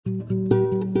Sherry,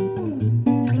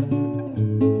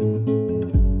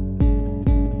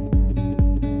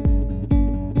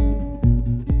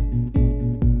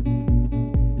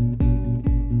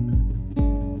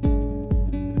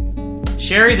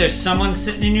 there's someone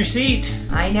sitting in your seat.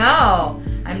 I know.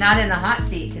 I'm not in the hot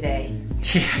seat today.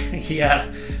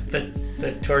 Yeah,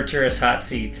 the torturous hot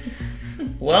seat.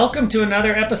 Welcome to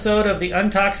another episode of the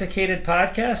Untoxicated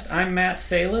Podcast. I'm Matt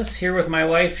Salis, here with my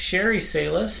wife, Sherry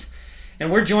Salis,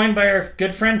 and we're joined by our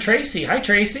good friend, Tracy. Hi,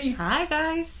 Tracy. Hi,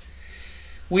 guys.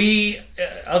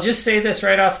 I'll just say this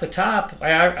right off the top.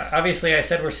 Obviously, I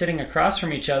said we're sitting across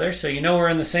from each other, so you know we're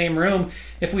in the same room.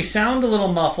 If we sound a little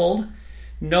muffled,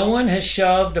 no one has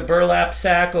shoved a burlap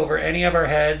sack over any of our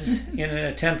heads in an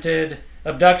attempted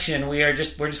abduction. We're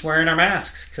just wearing our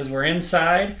masks because we're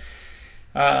inside.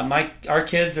 Our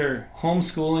kids are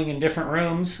homeschooling in different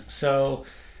rooms, so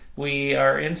we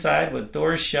are inside with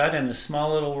doors shut in this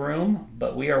small little room,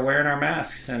 but we are wearing our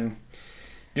masks and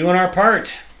doing our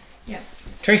part. Yep.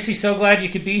 Tracy, so glad you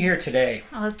could be here today.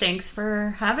 Oh, thanks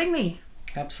for having me.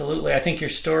 Absolutely. I think your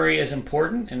story is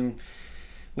important, and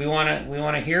we want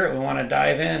to hear it. We want to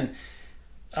dive in.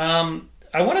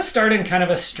 I want to start in kind of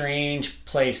a strange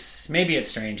place. Maybe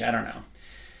it's strange. I don't know.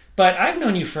 But I've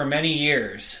known you for many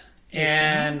years,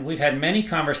 and we've had many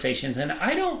conversations, and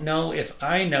I don't know if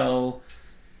I know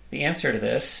the answer to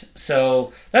this.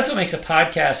 So that's what makes a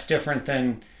podcast different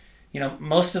than,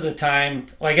 most of the time.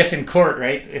 Well, I guess in court,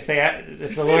 right? If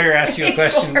the lawyer asks you a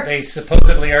question, they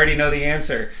supposedly already know the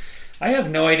answer. I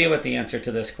have no idea what the answer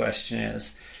to this question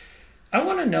is. I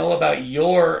want to know about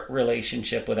your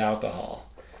relationship with alcohol.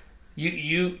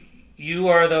 You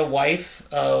are the wife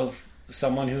of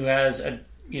someone who has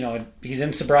he's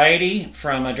in sobriety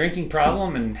from a drinking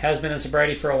problem and has been in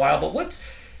sobriety for a while. But what's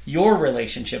your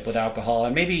relationship with alcohol?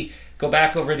 And maybe go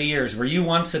back over the years. Were you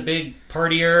once a big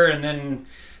partier and then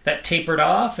that tapered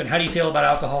off? And how do you feel about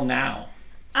alcohol now?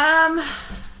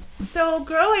 So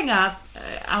growing up,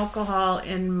 alcohol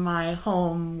in my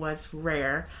home was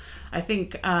rare. I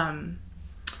think my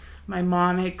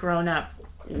mom had grown up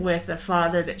with a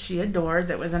father that she adored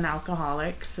that was an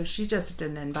alcoholic, so she just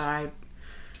didn't imbibe.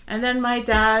 And then my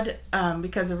dad,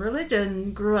 because of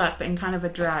religion, grew up in kind of a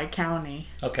dry county.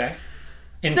 Okay.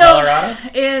 In Colorado?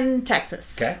 In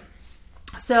Texas. Okay.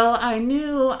 So I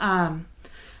knew,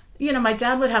 my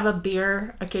dad would have a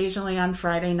beer occasionally on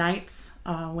Friday nights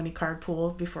when he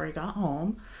carpooled before he got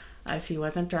home, if he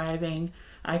wasn't driving.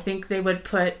 I think they would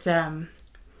put some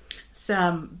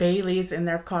Baileys in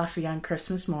their coffee on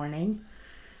Christmas morning.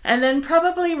 And then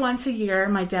probably once a year,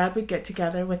 my dad would get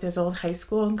together with his old high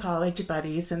school and college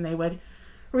buddies, and they would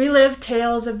relive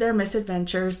tales of their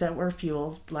misadventures that were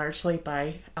fueled largely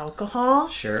by alcohol.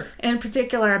 Sure. In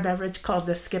particular, a beverage called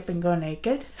the Skip and Go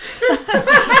Naked,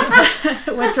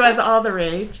 which was all the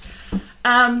rage.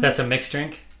 That's a mixed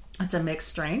drink? It's a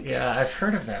mixed drink. Yeah, I've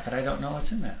heard of that, but I don't know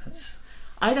what's in that.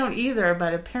 I don't either,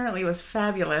 but apparently it was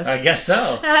fabulous. I guess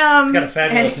so. It's got a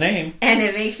fabulous name. And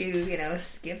it makes you,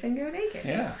 skip and go naked.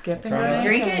 Yeah. Skip and go naked.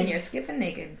 Drink it and you're skipping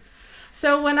naked.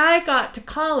 So when I got to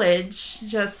college,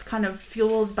 just kind of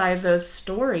fueled by those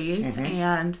stories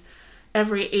and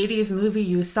every 80s movie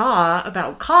you saw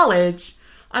about college,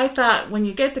 I thought when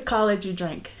you get to college, you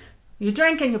drink. You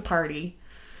drink and you party.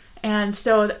 And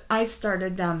so I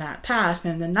started down that path.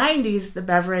 In the 90s, the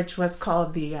beverage was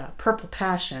called the Purple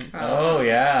Passion. Oh,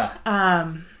 yeah.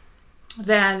 And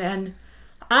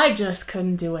I just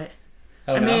couldn't do it.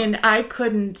 Oh, no? I mean, I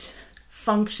couldn't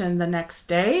function the next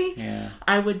day. Yeah.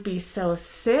 I would be so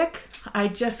sick. I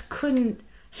just couldn't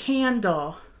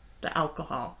handle the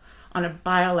alcohol on a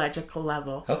biological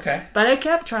level. Okay. But I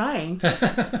kept trying.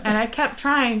 And I kept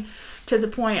trying to the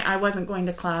point I wasn't going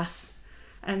to class.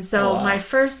 And so my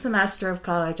first semester of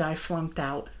college, I flunked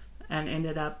out and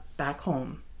ended up back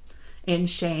home in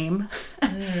shame.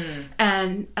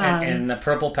 And the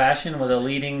Purple Passion was a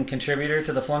leading contributor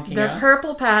to the flunking out? The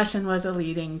Purple Passion was a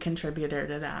leading contributor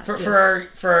to that. For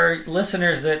our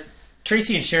listeners, that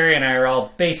Tracy and Sherry and I are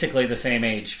all basically the same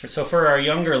age. So for our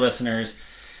younger listeners,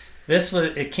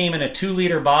 it came in a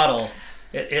 2-liter bottle.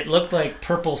 It looked like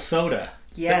purple soda.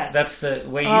 Yes. That's the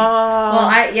way you...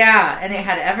 and it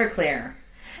had Everclear.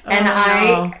 And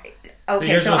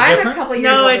so I'm a couple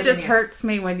years older. No, it just hurts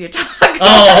me when you talk.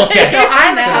 Oh, okay. So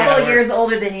I'm a couple years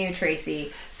older than you,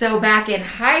 Tracy. So back in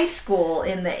high school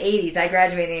in the 80s, I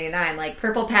graduated in 89, like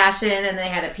Purple Passion, and they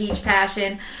had a Peach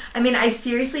Passion. I mean, I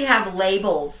seriously have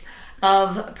labels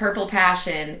of Purple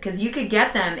Passion because you could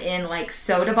get them in like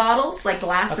soda bottles, like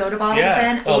glass soda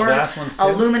bottles or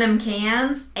aluminum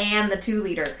cans and the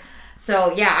 2-liter.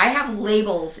 So yeah, I have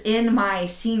labels in my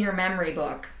senior memory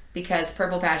book because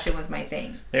Purple Passion was my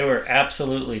thing. They were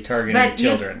absolutely targeting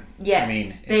children. Yes, I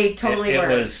mean, they totally were.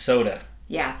 It was soda.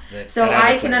 Yeah. That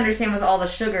I can understand with all the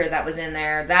sugar that was in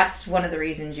there, that's one of the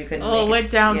reasons you couldn't make it. It went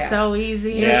down so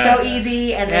easy. It was so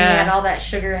easy, and then you had all that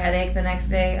sugar headache the next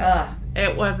day. Ugh.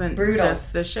 It wasn't brutal.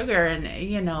 Just the sugar,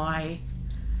 and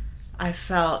I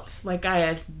felt like I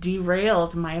had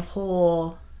derailed my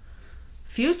whole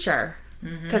future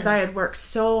because I had worked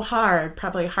so hard,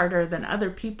 probably harder than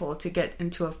other people, to get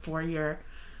into a 4-year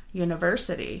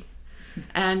university.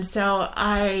 And so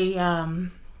I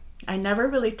never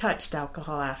really touched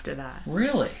alcohol after that.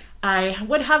 Really? I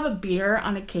would have a beer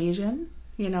on occasion.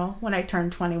 When I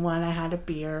turned 21, I had a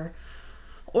beer.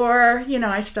 Or,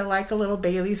 I still like a little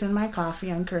Bailey's in my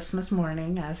coffee on Christmas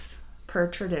morning as per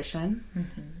tradition.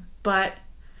 But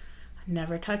I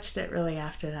never touched it really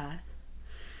after that.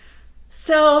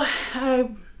 So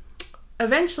I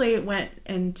eventually went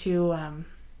into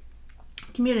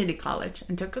community college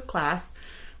and took a class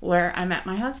where I met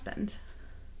my husband.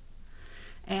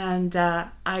 And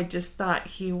I just thought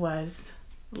he was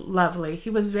lovely. He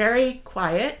was very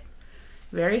quiet,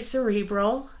 very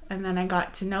cerebral. And then I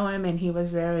got to know him, and he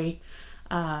was very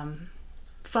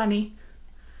funny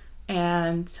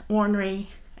and ornery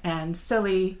and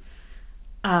silly.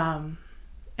 And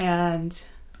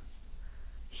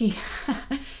he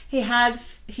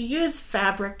used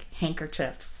fabric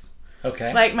handkerchiefs.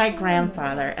 Okay. Like my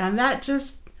grandfather. And that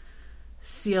just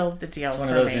sealed the deal for me.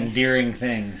 It's one of those endearing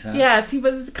things, huh? Yes, he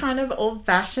was kind of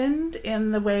old-fashioned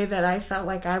in the way that I felt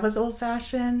like I was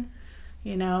old-fashioned.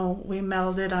 We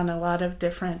melded on a lot of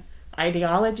different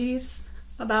ideologies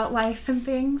about life and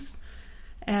things.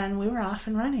 And we were off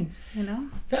and running,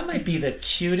 That might be the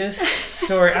cutest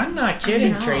story. I'm not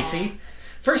kidding, Tracy.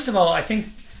 First of all, I think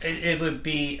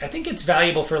I think it's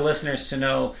valuable for listeners to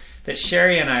know that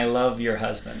Sherry and I love your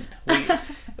husband.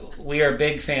 We are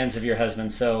big fans of your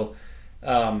husband. So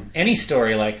any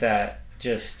story like that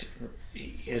just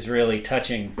is really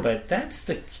touching. But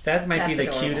that might be the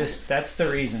adorable. Cutest. That's the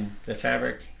reason. The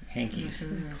fabric hankies.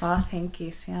 Cloth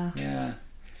hankies, yeah. Yeah.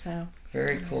 So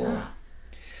very cool. Yeah.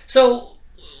 So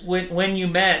when you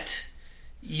met,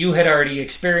 you had already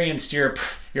experienced your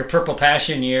Purple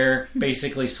Passion year,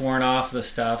 basically sworn off the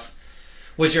stuff.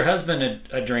 Was your husband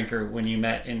a drinker when you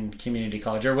met in community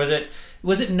college, or was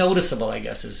it noticeable, I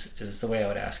guess is the way I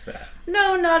would ask that?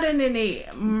 No, not in any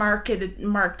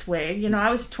marked way. I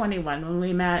was 21 when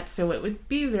we met, so it would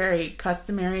be very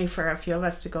customary for a few of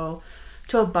us to go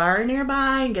to a bar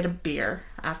nearby and get a beer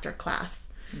after class.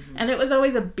 And it was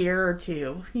always a beer or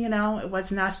two, it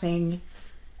was nothing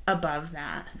above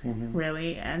that,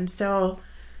 really. And so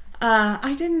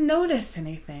I didn't notice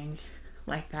anything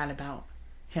like that about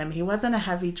him. He wasn't a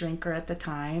heavy drinker at the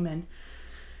time, and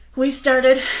we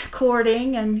started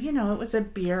courting, and it was a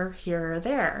beer here or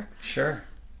there. Sure.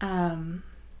 And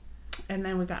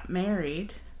then we got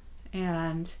married,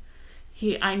 and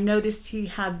I noticed he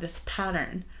had this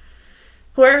pattern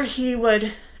where he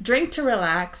would drink to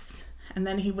relax, and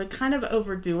then he would kind of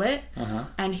overdo it,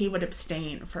 and he would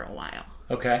abstain for a while.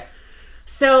 Okay.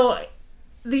 So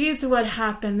this would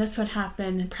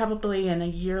happen probably in a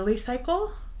yearly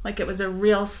cycle. Like it was a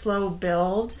real slow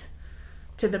build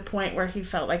to the point where he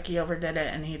felt like he overdid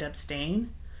it and he'd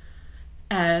abstain.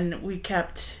 And we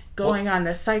kept going on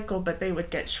this cycle, but they would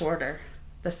get shorter.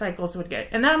 The cycles would get...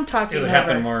 And I'm talking it would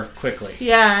happen more quickly.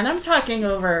 Yeah, and I'm talking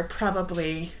over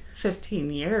probably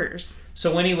 15 years.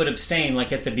 So when he would abstain,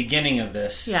 like at the beginning of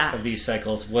of these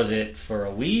cycles, was it for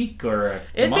a week or a month?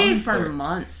 It'd be for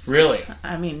months. Really?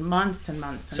 I mean, months and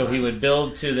months and so months. He would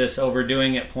build to this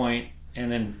overdoing it point,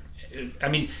 and then,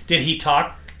 did he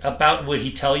talk about, would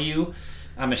he tell you,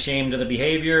 I'm ashamed of the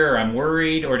behavior, or I'm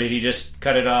worried, or did he just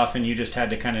cut it off and you just had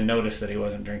to kind of notice that he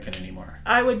wasn't drinking anymore?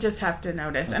 I would just have to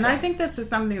notice. Okay. And I think this is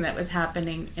something that was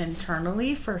happening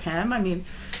internally for him.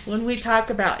 When we talk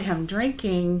about him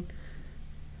drinking...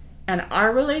 And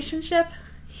our relationship,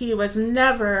 he was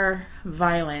never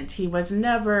violent. He was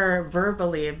never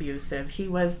verbally abusive. He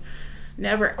was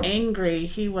never angry.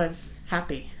 He was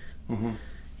happy.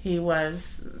 He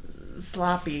was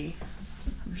sloppy.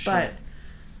 Sure.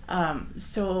 But,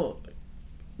 so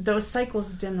those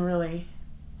cycles didn't really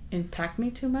impact me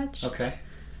too much. Okay.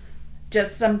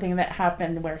 Just something that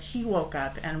happened where he woke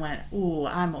up and went, ooh,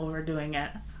 I'm overdoing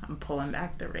it. I'm pulling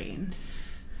back the reins.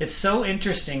 It's so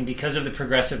interesting because of the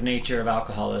progressive nature of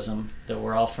alcoholism that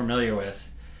we're all familiar with.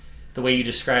 The way you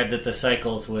described that the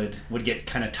cycles would get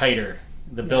kind of tighter.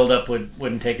 The buildup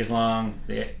wouldn't take as long.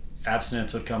 The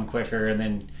abstinence would come quicker. And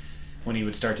then when he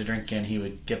would start to drink again, he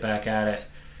would get back at it.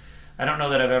 I don't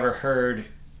know that I've ever heard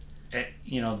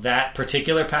that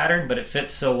particular pattern, but it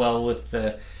fits so well with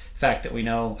the fact that we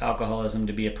know alcoholism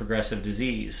to be a progressive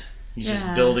disease. He's Yeah.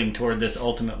 just building toward this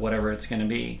ultimate whatever it's going to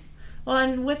be. Well,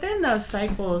 and within those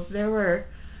cycles, there were,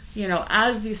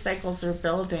 as these cycles are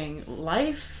building,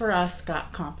 life for us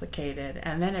got complicated,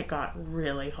 and then it got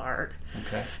really hard.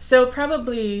 Okay. So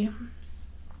probably,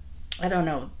 I don't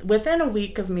know, within a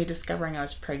week of me discovering I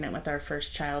was pregnant with our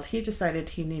first child, he decided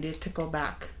he needed to go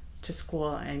back to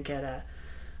school and get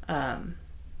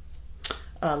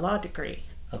a law degree.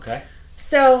 Okay.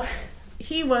 So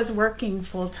he was working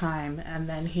full time, and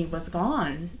then he was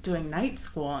gone doing night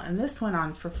school, and this went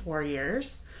on for 4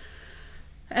 years.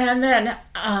 And then,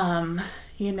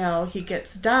 he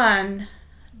gets done,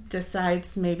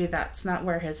 decides maybe that's not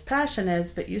where his passion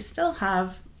is, but you still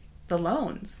have the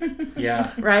loans,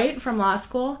 Yeah. right, from law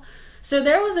school. So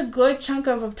there was a good chunk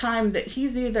of time that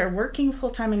he's either working full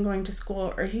time and going to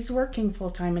school, or he's working full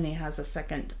time and he has a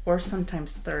second or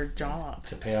sometimes third job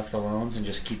To pay off the loans and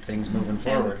just keep things moving and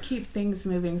forward. keep things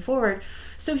moving forward.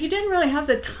 So he didn't really have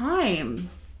the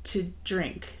time to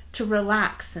drink, to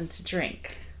relax and to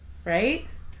drink, right?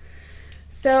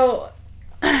 So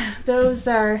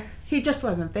he just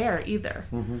wasn't there either.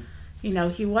 Mm-hmm.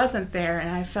 He wasn't there, and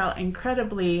I felt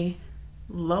incredibly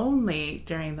lonely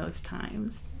during those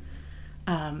times.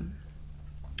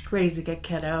 Raising a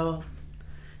kiddo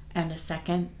and a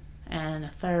second and a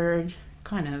third,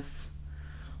 kind of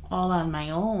all on my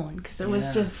own, because it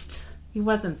was just, he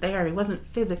wasn't there. He wasn't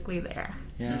physically there.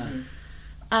 Yeah.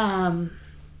 And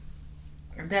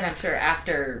then I'm sure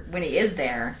after, when he is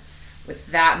there, with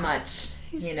that much,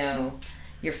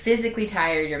 you're physically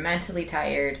tired, you're mentally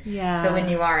tired. Yeah. So when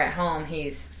you are at home,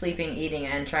 he's sleeping, eating,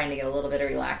 and trying to get a little bit of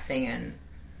relaxing, and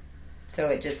so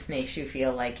it just makes you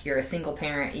feel like you're a single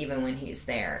parent even when he's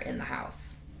there in the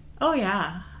house. Oh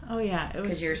yeah. It was,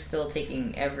 Because you're still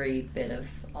taking every bit of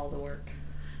all the work.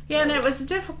 yeah, and it was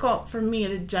difficult for me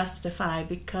to justify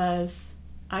because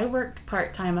I worked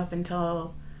part-time up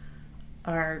until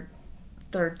our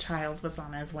third child was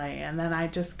on his way, and then I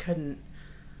just couldn't,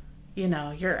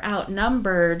 you're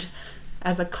outnumbered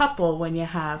as a couple when you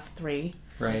have three,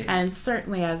 Right. and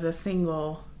certainly as a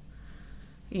single,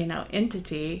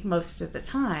 entity, most of the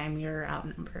time you're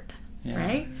outnumbered, Yeah.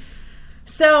 right?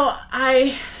 So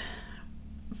I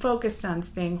focused on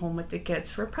staying home with the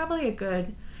kids for probably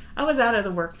I was out of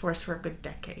the workforce for a good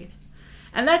decade.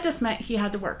 And that just meant he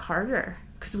had to work harder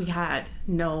because we had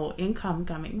no income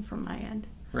coming from my end.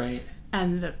 Right.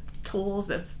 And the tools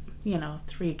of,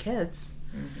 3 kids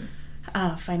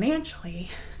financially.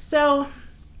 So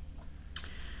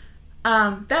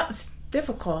that was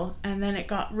difficult. And then it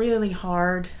got really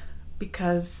hard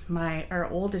because our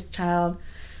oldest child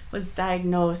was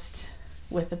diagnosed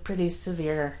with a pretty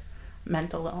severe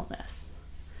mental illness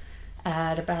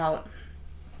at about,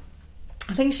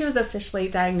 I think she was officially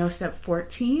diagnosed at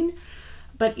 14,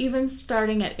 but even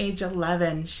starting at age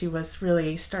 11, she was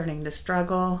really starting to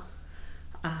struggle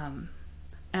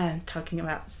and talking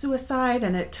about suicide,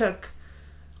 and it took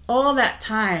all that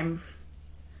time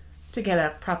to get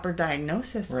a proper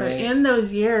diagnosis. Right. But in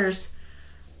those years,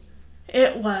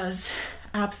 it was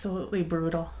absolutely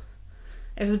brutal.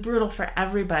 It was brutal for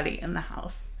everybody in the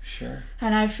house. Sure.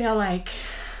 And I feel like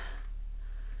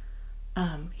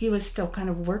he was still kind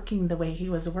of working the way he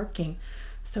was working.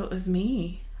 So it was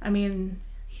me. I mean,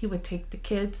 he would take the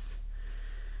kids.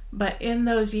 But in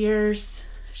those years,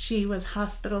 she was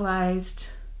hospitalized.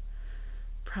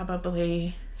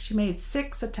 She made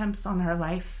 6 attempts on her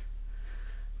life.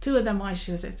 2 of them while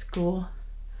she was at school.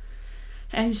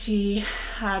 And she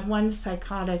had 1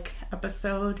 psychotic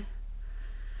episode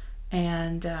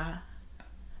and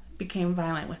became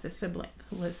violent with a sibling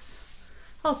who was,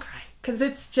 I'll cry, because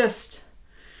it's just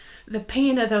the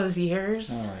pain of those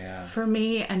years for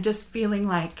me, and just feeling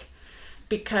like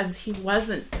because he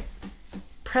wasn't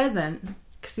present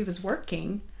because he was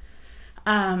working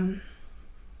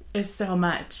is so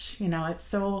much, it's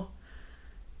so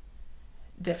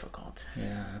difficult.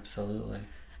 Yeah, absolutely.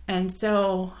 And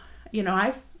so,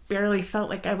 I barely felt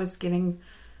like I was getting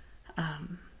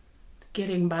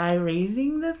by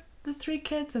raising the 3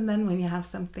 kids, and then when you have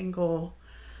something go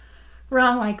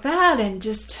wrong like that, and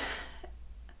just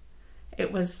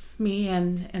it was me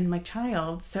and my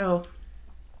child. So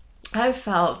I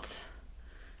felt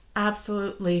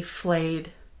absolutely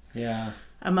flayed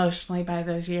emotionally by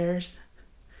those years,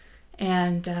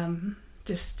 and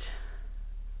just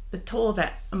the toll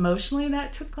that emotionally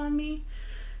that took on me,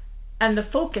 and the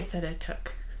focus that it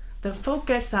took, the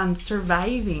focus on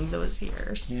surviving those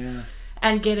years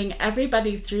and getting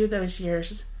everybody through those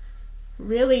years.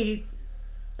 Really,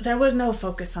 there was no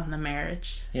focus on the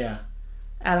marriage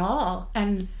at all.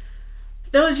 And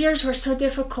those years were so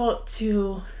difficult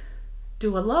to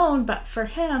do alone, but for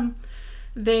him,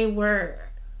 they were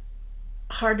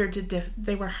harder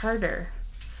they were harder.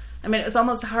 I mean, it was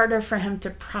almost harder for him to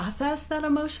process that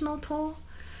emotional toll.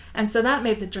 And so that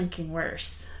made the drinking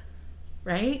worse,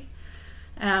 right?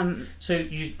 So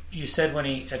you said when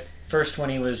he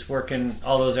was working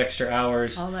all those extra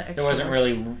hours, there wasn't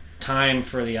really time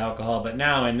for the alcohol. But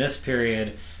now in this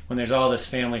period, when there's all this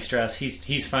family stress,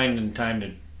 he's finding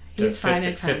time to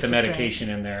fit the medication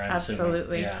in there. I'm Absolutely.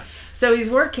 Assuming. Yeah. So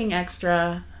he's working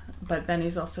extra, but then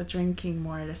he's also drinking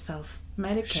more to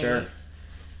self-medicate. Sure.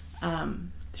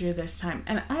 Through this time.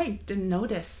 And I didn't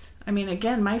notice. I mean,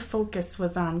 again, my focus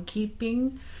was on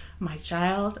keeping my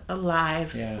child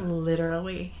alive,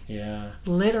 literally. Yeah.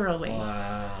 Literally.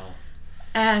 Wow.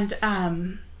 And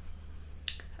I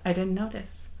didn't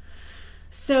notice.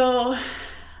 So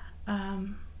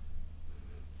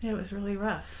it was really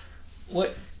rough.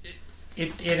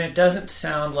 It doesn't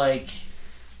sound like,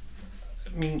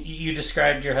 I mean, you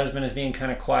described your husband as being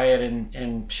kind of quiet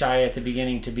and shy at the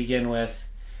beginning to begin with.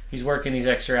 He's working these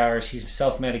extra hours. He's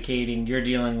self-medicating. You're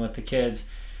dealing with the kids.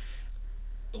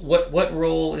 What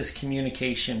role is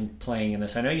communication playing in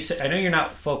this? I know you're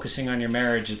not focusing on your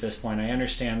marriage at this point. I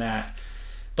understand that,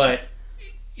 but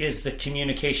is the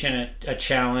communication a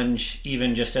challenge,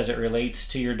 even just as it relates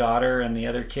to your daughter and the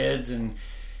other kids and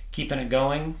keeping it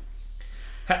going?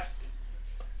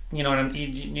 You know what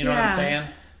I'm saying?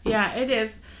 Yeah, it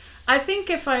is. I think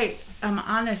if I am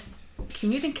honest,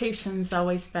 communication's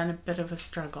always been a bit of a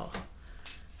struggle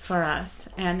for us,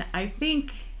 and I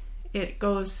think it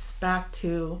goes back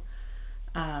to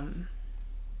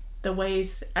the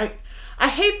ways I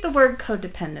hate the word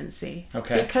codependency.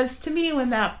 Okay. Because to me,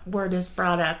 when that word is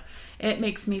brought up, it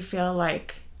makes me feel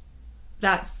like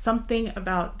that something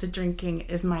about the drinking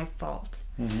is my fault.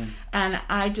 Mm-hmm. And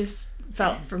I just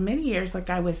felt for many years like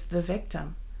I was the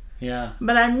victim. Yeah.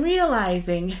 But I'm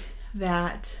realizing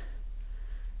that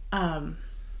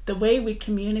the way we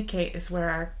communicate is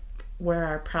where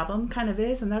our problem kind of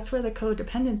is, and that's where the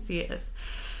codependency is.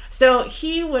 So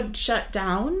he would shut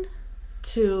down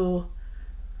to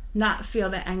not feel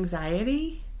the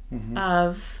anxiety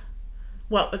of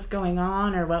what was going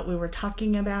on or what we were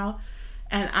talking about,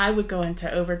 and I would go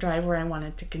into overdrive where I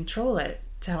wanted to control it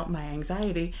to help my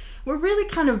anxiety. We're really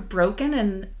kind of broken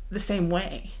in the same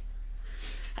way.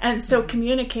 And so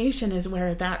communication is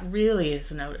where that really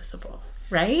is noticeable,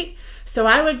 right? So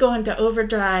I would go into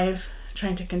overdrive,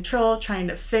 trying to control, trying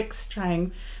to fix,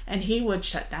 and he would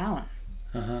shut down.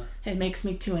 Uh-huh. It makes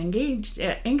me too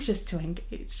anxious to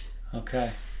engage.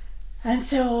 Okay. And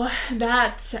so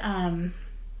that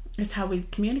is how we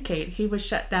communicate. He was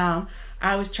shut down.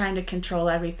 I was trying to control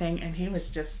everything, and he was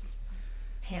just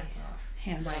hands off.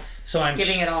 So I'm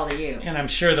giving it all to you, and I'm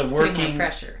sure the working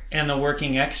pressure and the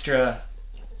working extra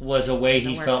was a way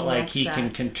he felt like he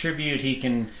can contribute. He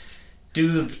can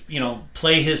do,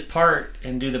 play his part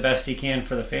and do the best he can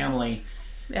for the family.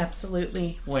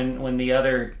 Absolutely. When the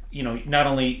other, not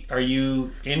only are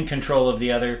you in control of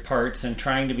the other parts and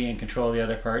trying to be in control of the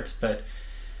other parts, but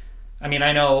I mean,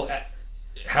 I know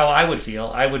how I would feel.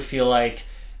 I would feel like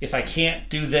if I can't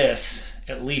do this,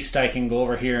 at least I can go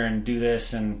over here and do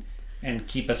this and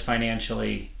keep us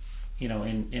financially,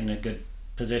 in a good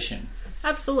position.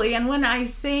 Absolutely. And when I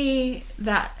say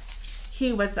that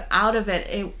he was out of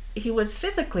it, he was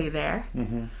physically there.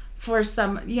 Mm-hmm. For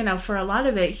some, for a lot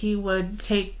of it, he would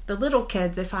take the little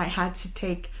kids. If I had to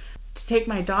take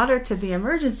my daughter to the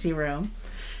emergency room,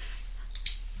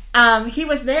 he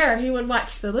was there. He would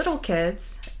watch the little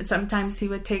kids. Sometimes he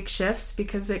would take shifts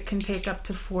because it can take up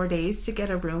to 4 days to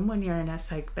get a room when you're in a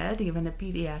psych bed, even a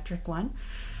pediatric one.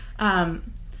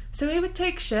 So he would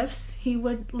take shifts. He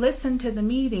would listen to the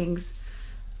meetings.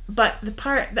 But the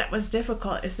part that was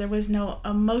difficult is there was no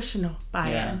emotional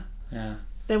buy-in. Yeah.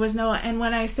 There was no, and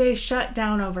when I say shut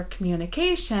down over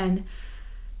communication,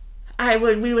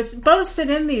 we would both sit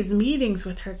in these meetings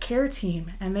with her care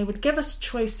team, and they would give us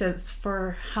choices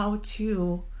for how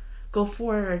to go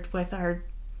forward with our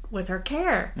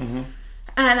care. Mm-hmm.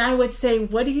 And I would say,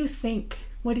 "What do you think?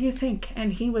 What do you think?"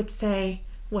 And he would say,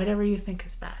 "Whatever you think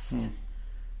is best."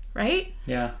 Right?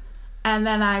 Yeah. And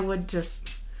then I would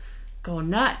just go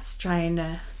nuts trying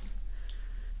to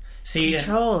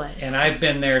control it. And I've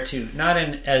been there too. Not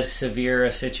in as severe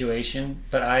a situation,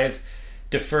 but I've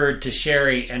deferred to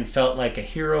Sherry and felt like a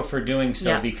hero for doing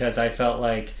so, because I felt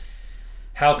like,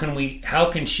 how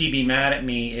can she be mad at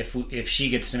me if she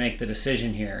gets to make the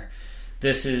decision here?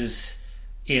 This is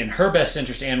in her best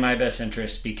interest and my best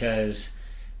interest, because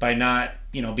by not,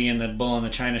 being the bull in the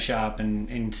china shop and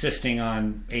insisting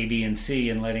on A, B, and C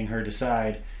and letting her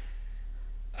decide,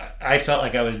 I felt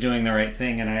like I was doing the right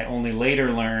thing, and I only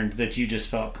later learned that you just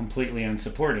felt completely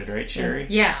unsupported, right, Sherry?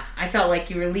 Yeah, I felt like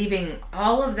you were leaving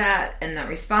all of that and the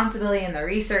responsibility and the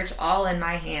research all in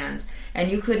my hands,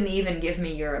 and you couldn't even give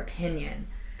me your opinion.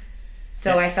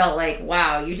 So I felt like,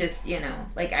 wow, you just,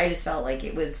 like I just felt like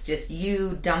it was just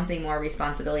you dumping more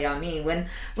responsibility on me when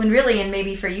really, and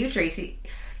maybe for you, Tracy,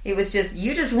 it was just,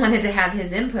 you just wanted to have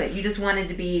his input. You just wanted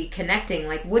to be connecting.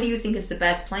 Like, what do you think is the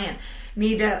best plan?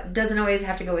 Doesn't always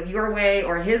have to go with your way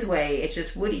or his way. It's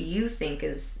just, what do you think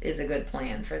is a good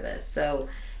plan for this? So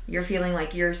you're feeling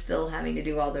like you're still having to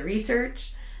do all the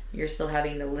research. You're still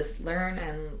having to learn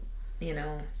and,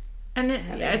 And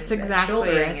it's exactly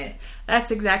shouldering it. it.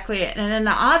 That's exactly it. And in an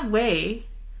odd way,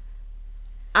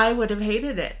 I would have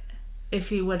hated it if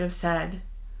he would have said,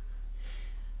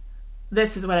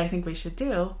 this is what I think we should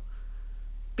do,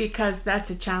 because that's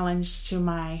a challenge to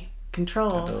my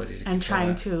control and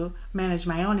trying to manage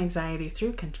my own anxiety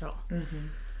through control. Mm-hmm.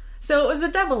 So it was a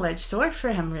double-edged sword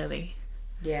for him, really.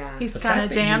 Yeah. He's kind of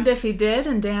damned if he did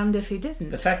and damned if he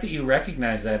didn't. The fact that you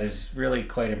recognize that is really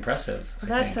quite impressive.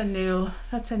 That's a new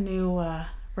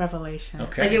revelation.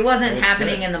 Okay. Like, it wasn't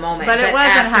happening in the moment. But it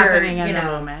wasn't after, happening in the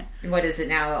moment. What is it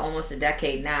now? Almost a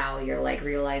decade now, you're like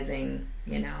realizing,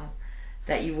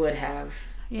 that you would have.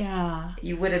 Yeah.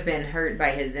 You would have been hurt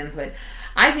by his input.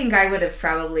 I think I would have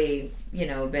probably,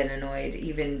 been annoyed,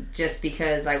 even just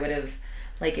because I would have,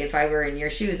 like, if I were in your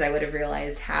shoes, I would have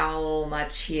realized how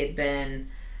much he had been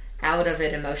out of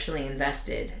it, emotionally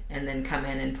invested, and then come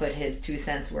in and put his 2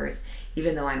 cents worth,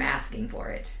 even though I'm asking for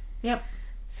it. Yep.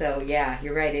 So, yeah,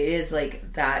 you're right. It is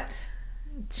like that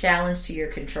challenge to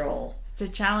your control. It's a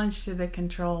challenge to the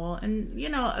control. And,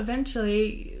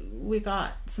 eventually we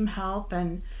got some help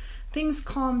and things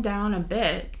calmed down a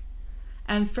bit.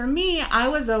 And for me, I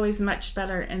was always much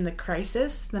better in the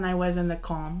crisis than I was in the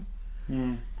calm.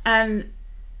 Mm. And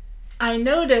I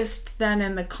noticed then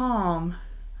in the calm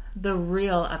the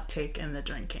real uptake in the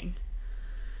drinking.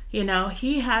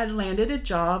 He had landed a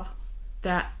job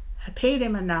that paid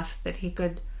him enough that he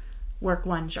could work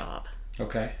one job.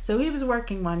 Okay. So he was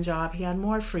working one job. He had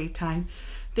more free time.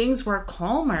 Things were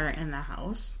calmer in the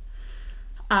house.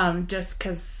 Just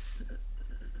because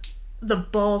the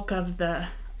bulk of the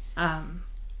kind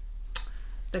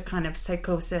of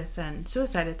psychosis and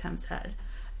suicide attempts had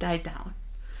died down.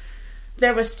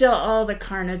 There was still all the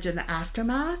carnage in the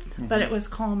aftermath, but it was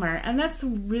calmer. And that's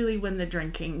really when the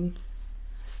drinking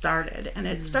started. And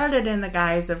it started in the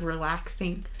guise of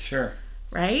relaxing. Sure.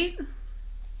 Right?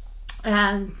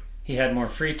 And he had more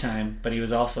free time, but he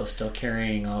was also still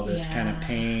carrying all this kind of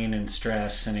pain and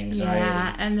stress and anxiety.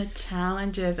 Yeah, and the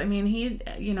challenges. I mean,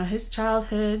 his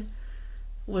childhood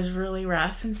was really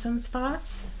rough in some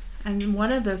spots. And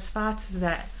one of those spots is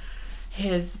that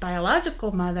his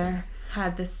biological mother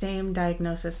had the same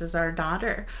diagnosis as our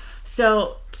daughter.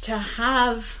 So to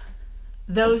have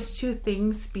those two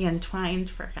things be entwined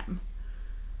for him.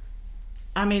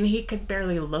 I mean, he could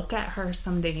barely look at her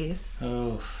some days.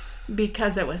 Oh.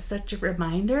 Because it was such a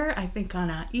reminder, I think, on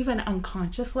a even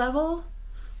unconscious level,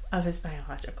 of his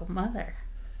biological mother.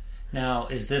 Now,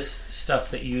 is this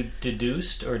stuff that you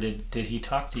deduced, or did he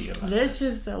talk to you about this?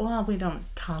 This is, we don't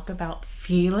talk about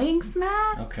feelings,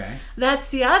 Matt. Okay. That's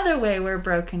the other way we're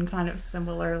broken, kind of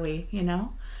similarly,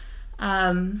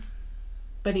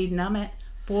 But he'd numb it.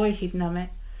 Boy, he'd numb it.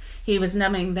 He was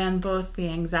numbing then both the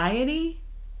anxiety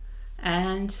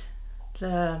and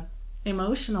the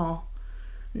emotional,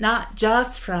 not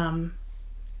just from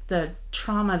the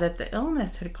trauma that the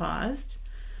illness had caused,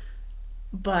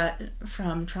 but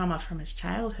from trauma from his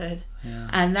childhood. Yeah.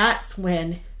 And that's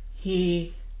when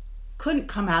he couldn't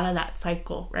come out of that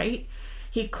cycle, right?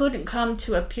 He couldn't come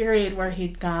to a period where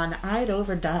he'd gone, I've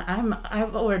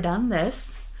overdone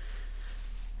this.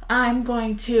 I'm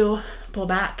going to pull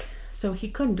back. So he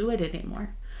couldn't do it anymore.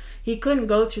 He couldn't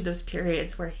go through those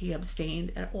periods where he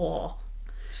abstained at all.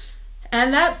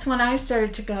 And that's when I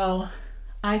started to go,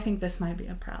 I think this might be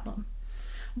a problem.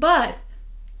 But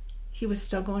he was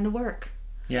still going to work.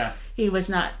 Yeah. He was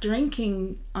not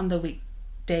drinking on the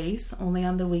weekdays, only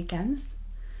on the weekends.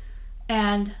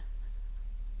 And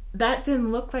that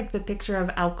didn't look like the picture of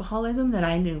alcoholism that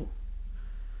I knew.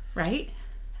 Right?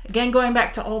 Again, going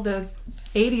back to all those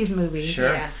 80s movies.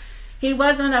 Sure. Yeah. He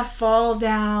wasn't a fall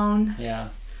down. Yeah.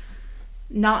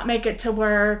 Not make it to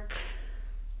work.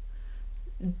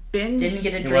 Binge. Didn't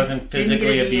get a drink. He wasn't physically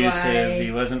didn't get a abusive. DUI.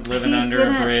 He wasn't living He under a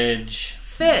didn't bridge.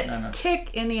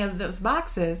 Tick any of those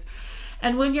boxes.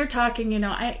 And when you're talking,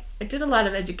 I did a lot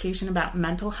of education about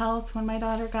mental health when my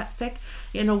daughter got sick.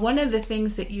 One of the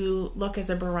things that you look as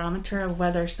a barometer of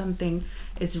whether something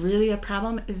is really a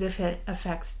problem is if it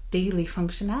affects daily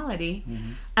functionality.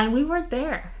 Mm-hmm. And we weren't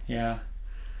there. Yeah.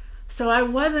 So I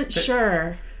wasn't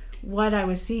sure what I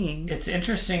was seeing. It's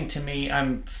interesting to me.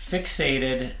 I'm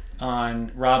fixated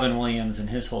on Robin Williams and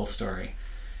his whole story.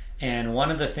 And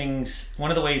one of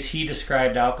the ways he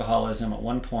described alcoholism at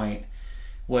one point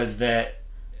was that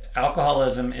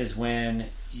alcoholism is when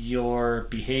your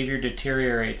behavior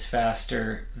deteriorates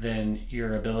faster than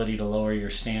your ability to lower your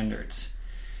standards.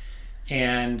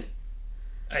 And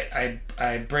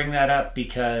I bring that up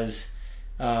because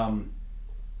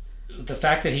the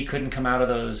fact that he couldn't come out of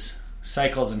those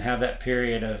cycles and have that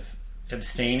period of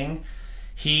abstaining,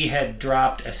 he had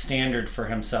dropped a standard for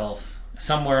himself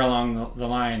somewhere along the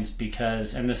lines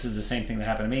because, and this is the same thing that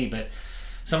happened to me, but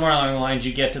somewhere along the lines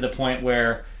you get to the point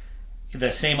where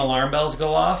the same alarm bells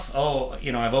go off. Oh,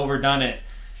 I've overdone it.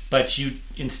 But you,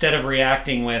 instead of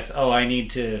reacting with, oh, I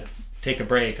need to take a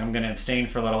break, I'm going to abstain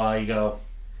for a little while, you go,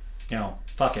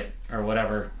 fuck it or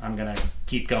whatever. I'm going to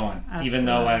keep going. Absolutely.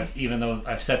 Even though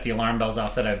I've set the alarm bells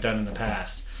off that I've done in the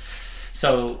past.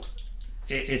 So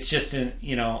it's just,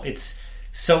 it's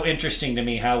so interesting to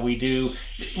me how we do,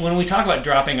 when we talk about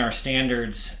dropping our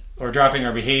standards or dropping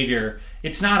our behavior,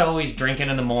 it's not always drinking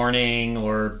in the morning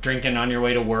or drinking on your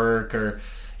way to work, or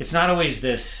it's not always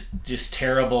this just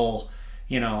terrible,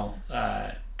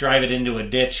 drive it into a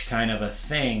ditch kind of a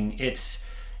thing. It's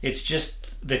just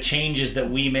the changes that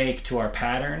we make to our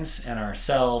patterns and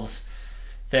ourselves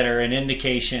that are an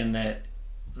indication that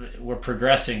we're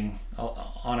progressing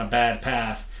on a bad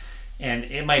path. And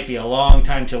it might be a long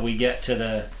time till we get to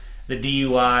the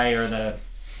DUI or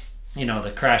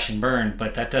the crash and burn,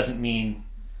 but that doesn't mean,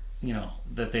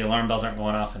 that the alarm bells aren't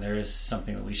going off and there is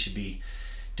something that we should be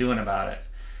doing about it.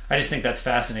 I just think that's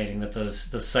fascinating that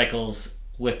those cycles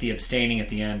with the abstaining at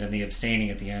the end and the abstaining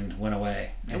at the end went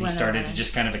away. And he started to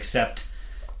just kind of accept,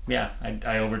 I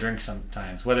overdrink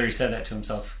sometimes, whether he said that to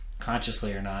himself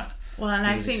consciously or not. Well, and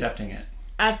he I was think accepting it.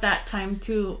 At that time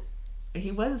too,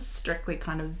 he was strictly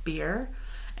kind of beer,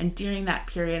 and during that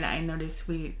period I noticed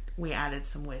we added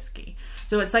some whiskey.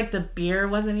 So it's like the beer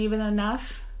wasn't even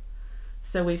enough,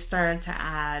 so we started to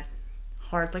add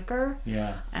hard liquor.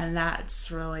 Yeah. And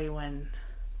that's really when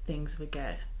things would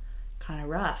get kind of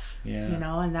rough. Yeah.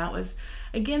 And that was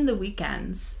again the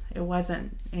weekends. It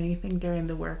wasn't anything during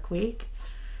the work week.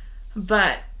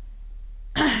 But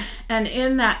and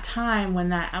in that time when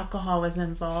that alcohol was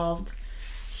involved,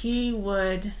 he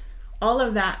would, all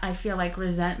of that, I feel like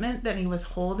resentment that he was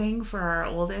holding for our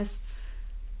oldest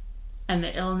and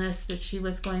the illness that she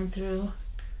was going through,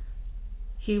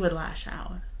 he would lash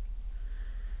out.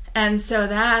 And so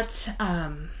that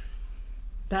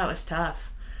was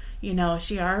tough.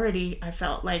 She already, I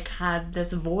felt like, had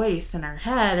this voice in her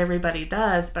head, everybody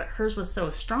does, but hers was so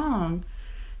strong,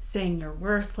 saying you're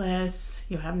worthless,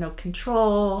 you have no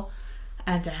control,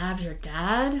 and to have your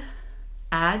dad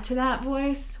add to that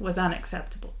voice was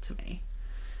unacceptable to me.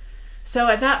 So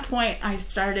at that point I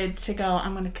started to go,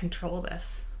 I'm going to control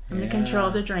this. I'm going to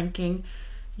control the drinking.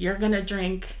 You're going to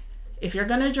drink. If you're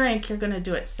going to drink, you're going to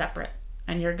do it separate,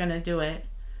 and you're going to do it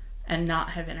and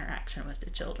not have interaction with the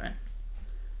children.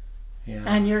 Yeah.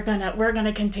 And we're going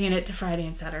to contain it to Friday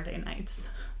and Saturday nights.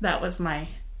 That was my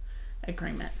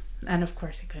agreement. And of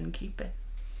course he couldn't keep it.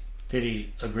 Did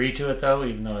he agree to it though,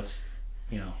 even though it's,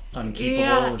 unkeepable?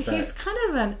 Yeah, he's kind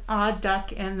of an odd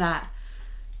duck in that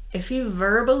if he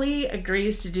verbally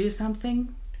agrees to do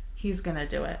something, he's going to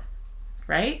do it.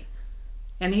 Right?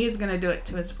 And he's going to do it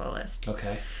to his fullest.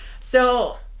 Okay.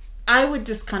 So I would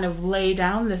just kind of lay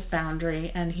down this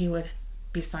boundary and he would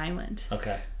be silent.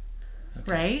 Okay.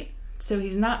 Right? So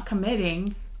he's not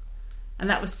committing. And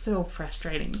that was so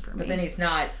frustrating for me. But then he's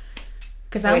not.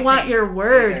 Because I want your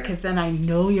word, because then I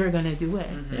know you're going to do it.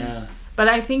 Mm-hmm. Yeah. But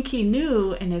I think he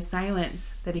knew in his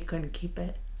silence that he couldn't keep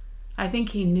it. I think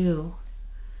he knew.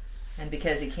 And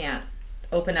because he can't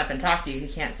open up and talk to you, he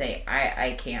can't say,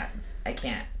 I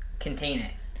can't contain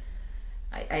it.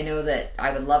 I know that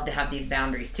I would love to have these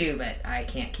boundaries too, but I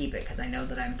can't keep it because I know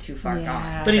that I'm too far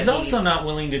gone. But he's also not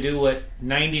willing to do what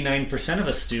 99% of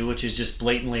us do, which is just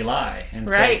blatantly lie and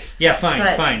say, "Yeah,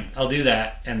 fine, I'll do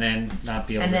that," and then not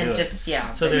be able to do it. And then just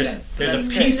So there's a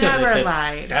piece of it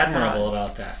that's admirable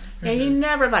about that. Yeah, he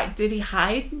never lied. Did he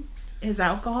hide his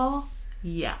alcohol?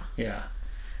 Yeah. Yeah.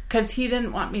 Because he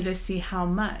didn't want me to see how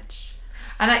much.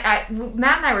 And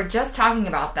Matt and I were just talking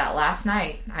about that last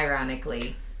night.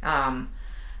 Ironically.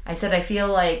 I said I feel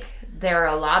like there are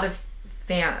a lot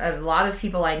of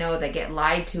people I know that get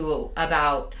lied to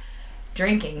about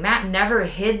drinking. Matt never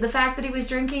hid the fact that he was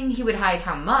drinking. He would hide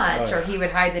how much, or he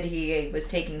would hide that he was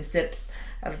taking sips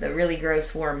of the really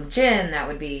gross warm gin that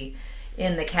would be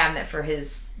in the cabinet for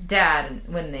his dad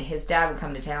when his dad would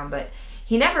come to town. But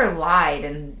he never lied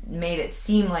and made it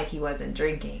seem like he wasn't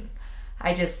drinking.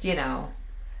 I just, so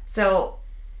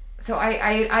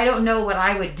I don't know what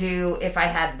I would do if I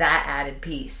had that added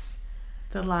piece.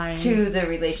 The lying. To the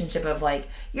relationship of like,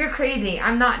 you're crazy,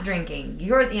 I'm not drinking.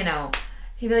 You're,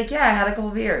 he'd be like, yeah, I had a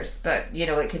couple beers, but,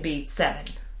 it could be 7.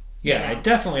 Yeah, I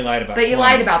definitely lied about that. But you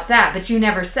lied about that, but you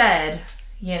never said,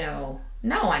 no,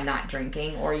 I'm not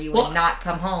drinking, or you would not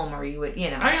come home, or you would,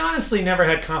 I honestly never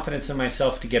had confidence in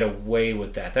myself to get away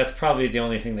with that. That's probably the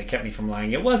only thing that kept me from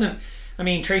lying. It wasn't,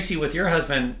 Tracy, with your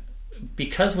husband,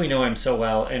 because we know him so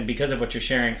well, and because of what you're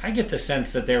sharing, I get the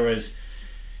sense that there was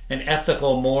an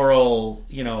ethical, moral,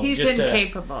 he's just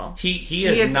incapable. He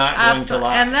is not going to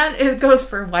lie. And that goes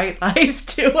for white lies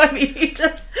too. He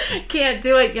just can't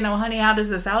do it. Honey, how does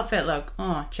this outfit look?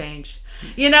 Oh, change.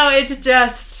 It's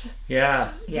just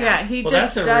yeah. He just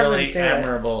that's a doesn't really do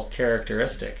admirable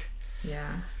characteristic.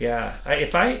 Yeah.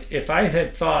 If I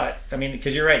had thought,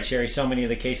 because you're right, Sherry. So many of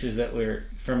the cases that we're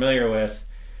familiar with,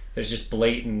 there's just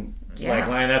blatant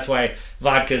lying. That's why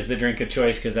vodka is the drink of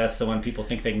choice, because that's the one people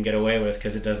think they can get away with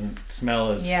because it doesn't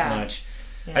smell as much.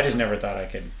 Yeah. I just never thought I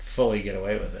could fully get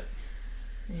away with it.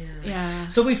 Yeah.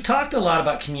 So we've talked a lot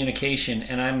about communication,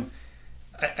 and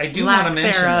I do want to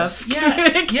mention this.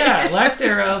 Yeah, lack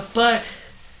thereof. But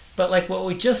like what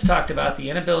we just talked about, the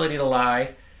inability to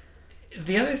lie.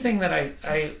 The other thing that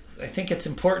I think it's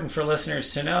important for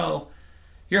listeners to know,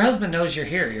 your husband knows you're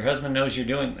here. Your husband knows you're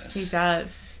doing this. He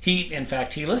does. In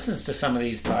fact, he listens to some of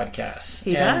these podcasts.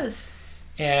 He does.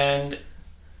 And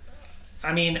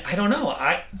I don't know.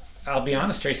 I'll be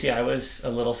honest, Tracy, I was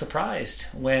a little surprised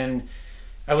when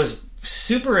I was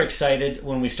super excited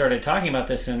when we started talking about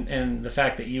this and the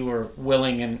fact that you were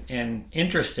willing and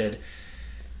interested.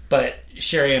 But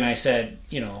Sherry and I said,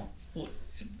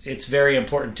 it's very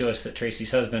important to us that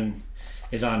Tracy's husband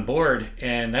is on board,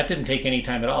 and that didn't take any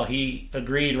time at all. He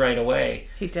agreed right away.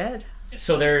 He did.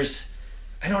 So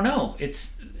I don't know,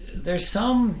 there's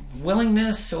some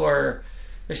willingness, or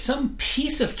there's some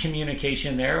piece of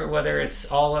communication there, whether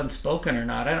it's all unspoken or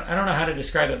not. I don't know how to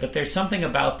describe it, but there's something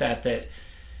about that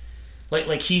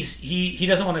like he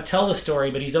doesn't want to tell the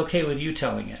story, but he's okay with you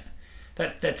telling it.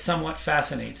 That somewhat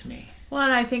fascinates me. Well,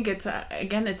 and I think it's a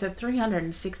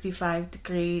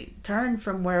 365-degree turn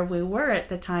from where we were at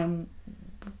the time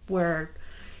where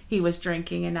he was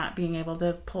drinking and not being able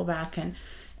to pull back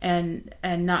and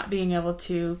not being able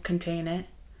to contain it.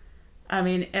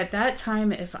 At that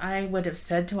time, if I would have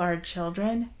said to our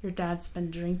children, your dad's been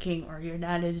drinking, or your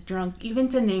dad is drunk, even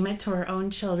to name it to our own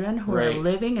children who are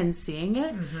living and seeing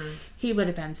it, he would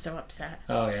have been so upset.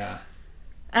 Oh, yeah.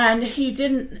 And he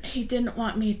didn't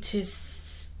want me to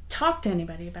talk to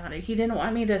anybody about it. He didn't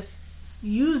want me to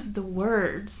use the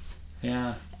words.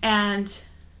 Yeah. And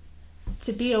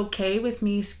to be okay with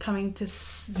me coming to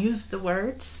use the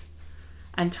words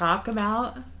and talk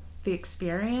about the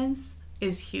experience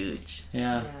is huge.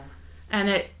 Yeah.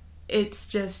 And it's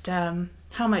just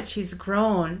how much he's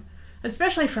grown,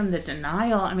 especially from the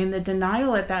denial. The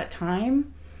denial at that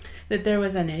time that there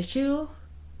was an issue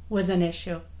was an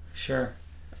issue. Sure.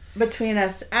 Between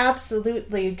us,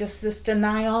 absolutely, just this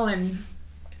denial. And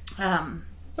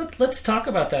let's talk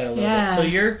about that a little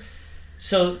bit.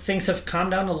 So things have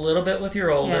calmed down a little bit with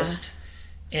your oldest.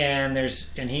 And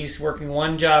he's working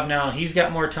one job now. He's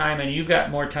got more time, and you've got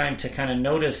more time to kind of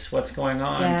notice what's going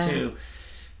on too.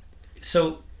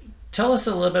 So tell us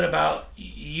a little bit about,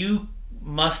 you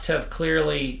must have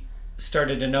clearly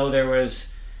started to know there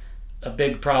was a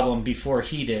big problem before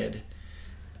he did.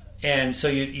 And so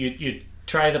you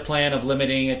try the plan of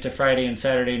limiting it to Friday and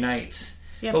Saturday nights.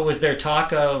 Yep. But was there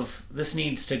talk of this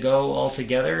needs to go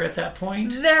altogether at that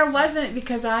point? There wasn't,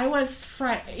 because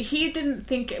he didn't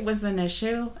think it was an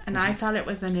issue, and I thought it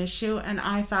was an issue, and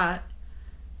I thought,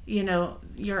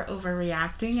 you're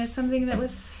overreacting is something that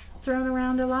was thrown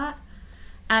around a lot.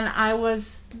 And I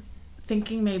was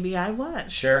thinking maybe I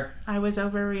was. Sure. I was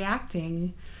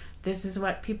overreacting. This is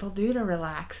what people do to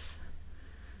relax.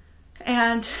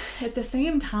 And at the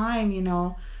same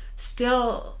time,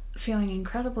 still feeling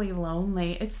incredibly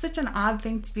lonely. It's such an odd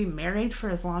thing to be married for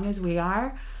as long as we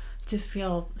are, to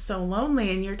feel so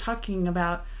lonely. And you're talking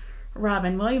about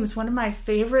Robin Williams. One of my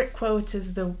favorite quotes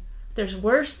is there's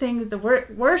worse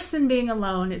than being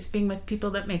alone is being with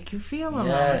people that make you feel alone.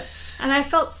 Yes. And I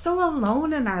felt so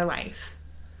alone in our life.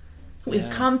 We've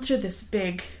come through this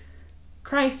big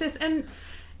crisis, and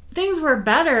things were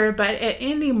better, but at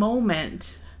any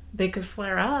moment they could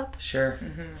flare up. Sure.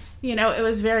 You know, it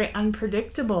was very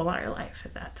unpredictable, our life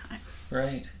at that time.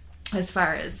 Right. As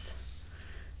far as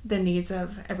the needs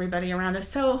of everybody around us.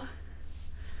 So,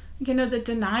 you know, the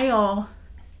denial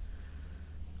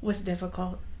was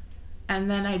difficult. And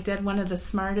then I did one of the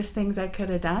smartest things I could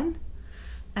have done,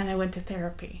 and I went to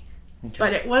therapy. Okay.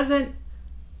 But it wasn't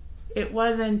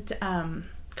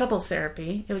couples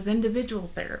therapy. It was individual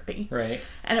therapy. Right.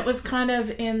 And it was kind of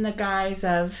in the guise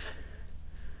of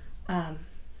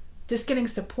just getting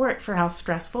support for how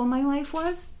stressful my life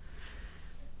was.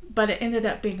 But it ended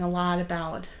up being a lot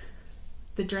about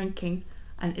the drinking,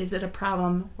 and is it a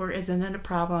problem or isn't it a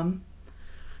problem,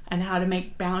 and how to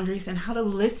make boundaries and how to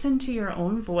listen to your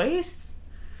own voice.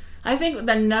 I think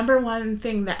the number one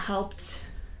thing that helped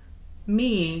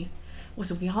me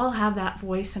was we all have that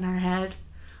voice in our head,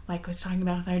 like I was talking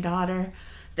about with our daughter,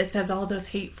 that says all those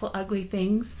hateful, ugly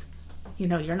things. You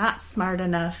know, you're not smart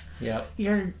enough. Yep.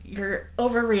 You're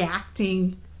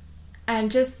overreacting. And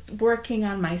just working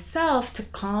on myself to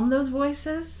calm those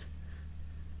voices.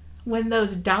 When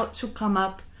those doubts would come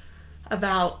up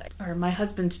about, or my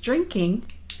husband's drinking,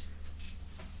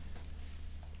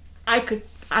 I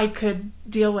could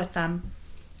deal with them.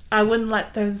 I wouldn't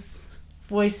let those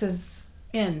voices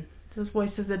in. Those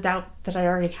voices of doubt that I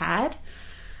already had.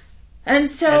 And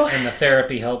so... And the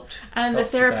therapy helped. And the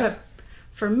therapy,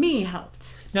 for me,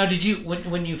 helped. Now, did you,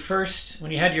 when you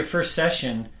had your first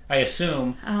session, I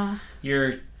assume,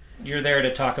 you're there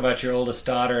to talk about your oldest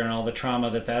daughter and all the trauma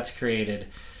that's created.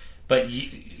 But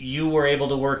you were able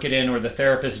to work it in, or the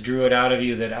therapist drew it out of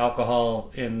you that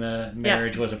alcohol in the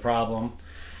marriage was a problem.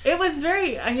 It was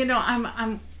very,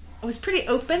 I was pretty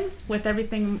open with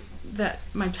everything that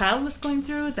my child was going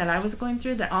through, that I was going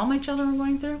through, that all my children were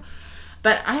going through.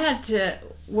 But I had to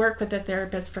work with the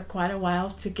therapist for quite a while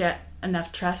to get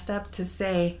enough trust up to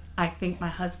say, I think my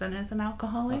husband is an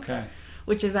alcoholic. Okay.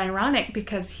 Which is ironic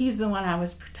because he's the one I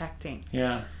was protecting.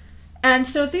 Yeah. And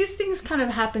so these things kind of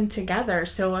happened together.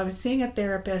 So I was seeing a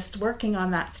therapist, working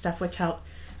on that stuff, which helped.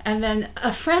 And then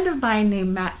a friend of mine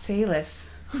named Matt Salis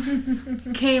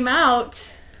came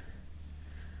out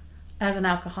as an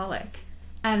alcoholic.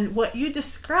 And what you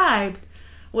described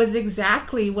was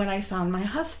exactly what I saw in my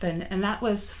husband, and that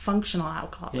was functional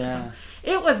alcoholism. Yeah.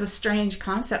 It was a strange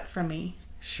concept for me.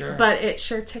 Sure. But it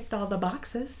sure ticked all the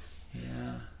boxes.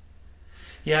 Yeah.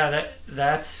 Yeah,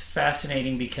 that's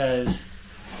fascinating, because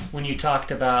when you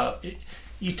talked about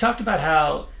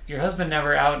how your husband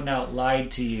never out and out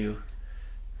lied to you,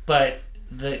 but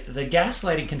the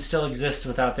gaslighting can still exist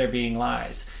without there being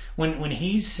lies. When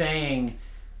he's saying,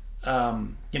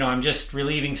 I'm just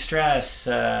relieving stress,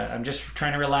 I'm just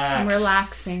trying to relax. I'm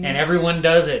relaxing. And everyone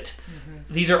does it.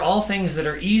 Mm-hmm. These are all things that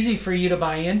are easy for you to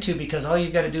buy into, because all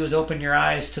you've got to do is open your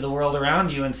eyes to the world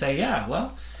around you and say, yeah,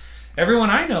 well, everyone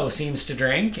I know seems to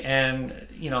drink, and,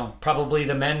 probably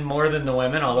the men more than the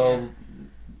women, although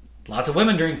lots of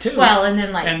women drink too. Well, and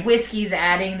then whiskey's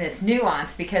adding this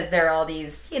nuance because there are all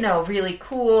these, really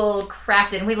cool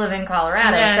crafted. We live in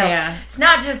Colorado, It's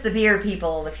not just the beer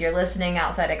people. If you're listening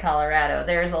outside of Colorado,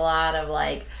 there's a lot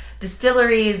of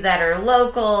distilleries that are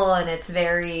local, and it's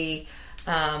very,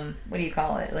 what do you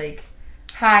call it?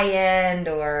 High end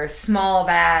or small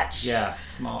batch. Yeah,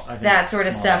 small. I think that sort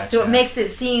of stuff. Batch, so it makes it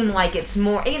seem like it's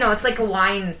more, it's like a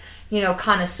wine,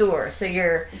 connoisseur. So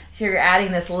you're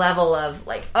adding this level of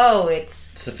it's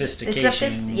sophistication.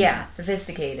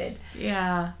 Sophisticated.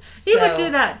 Yeah. He would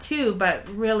do that too, but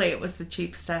really it was the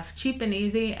cheap stuff. Cheap and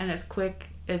easy, and as quick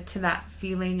to that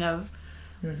feeling of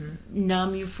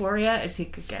numb euphoria as he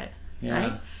could get. Yeah.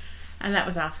 Right? And that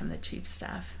was often the cheap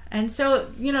stuff. And so,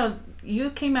 you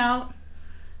came out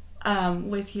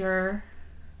with your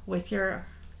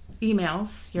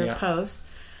emails, your posts.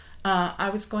 I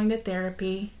was going to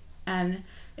therapy, and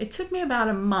it took me about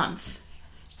a month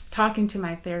talking to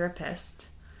my therapist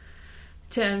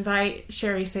to invite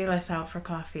Sherry Salis out for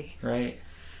coffee. Right.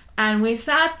 And we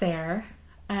sat there,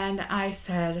 and I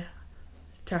said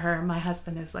to her, my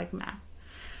husband is like Matt.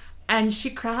 And she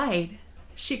cried.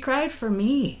 She cried for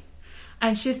me.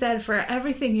 And she said, for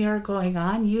everything you're going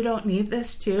on, you don't need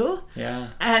this too. Yeah.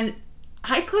 And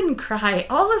I couldn't cry.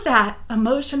 All of that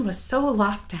emotion was so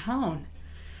locked down.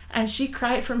 And she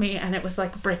cried for me, and it was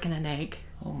like breaking an egg.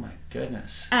 Oh my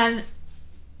goodness. And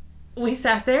we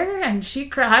sat there, and she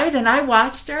cried, and I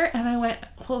watched her, and I went,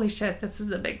 holy shit, this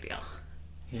is a big deal.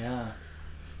 Yeah.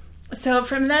 So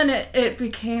from then it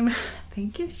became,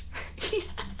 thank you, Sherry.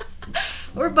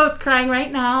 We're both crying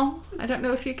right now. I don't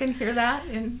know if you can hear that.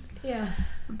 Yeah.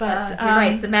 But you're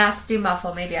right. The masks do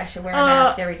muffle. Maybe I should wear a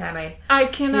mask every time I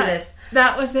cannot do this.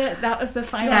 That was it. That was the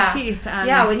final piece.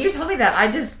 And when you told me that,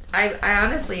 I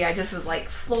honestly, I just was like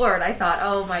floored. I thought,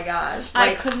 oh my gosh.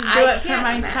 I couldn't do it for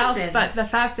myself, but the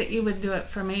fact that you would do it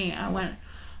for me, I went,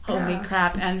 holy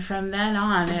crap. And from then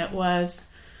on, it was,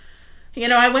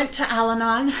 I went to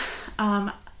Al-Anon.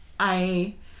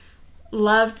 I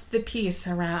loved the piece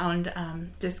around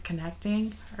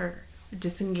disconnecting or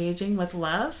disengaging with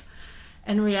love.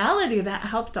 In reality, that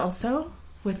helped also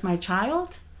with my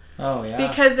child. Oh, yeah.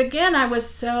 Because, again, I was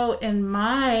so in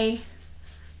my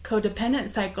codependent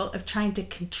cycle of trying to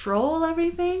control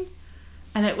everything.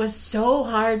 And it was so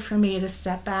hard for me to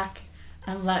step back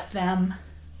and let them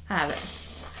have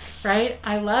it. Right?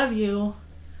 I love you,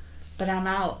 but I'm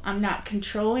out. I'm not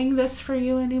controlling this for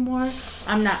you anymore.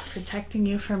 I'm not protecting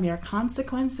you from your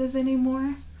consequences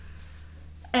anymore.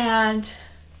 And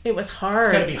it was hard.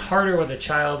 It's got to be harder with a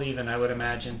child even, I would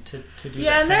imagine, to do that.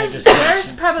 Yeah, and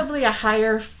there's probably a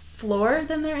higher floor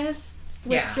than there is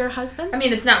with your husband. I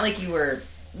mean, it's not like you were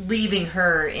leaving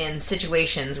her in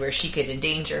situations where she could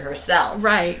endanger herself.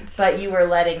 Right. But you were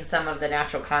letting some of the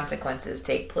natural consequences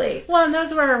take place. Well, and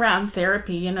those were around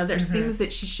therapy. There's things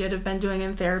that she should have been doing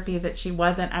in therapy that she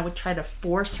wasn't. I would try to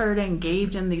force her to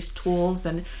engage in these tools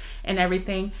and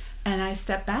everything. And I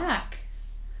stepped back.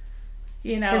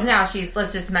 Because now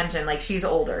let's just mention, she's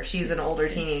older. She's an older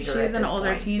teenager. She's an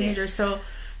older teenager. So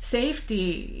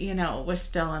safety, was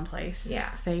still in place.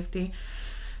 Yeah. Safety.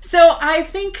 So I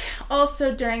think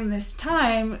also during this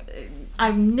time,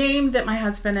 I've named that my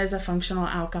husband is a functional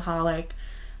alcoholic.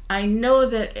 I know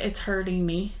that it's hurting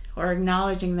me, or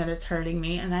acknowledging that it's hurting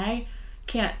me, and I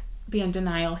can't be in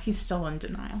denial. He's still in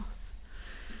denial.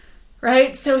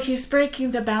 Right? So he's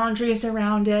breaking the boundaries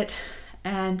around it.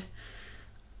 And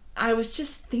I was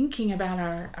just thinking about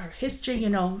our history.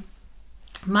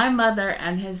 My mother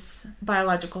and his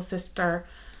biological sister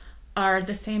are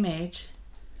the same age.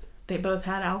 They both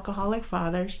had alcoholic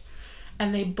fathers,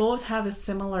 and they both have a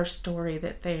similar story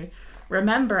that they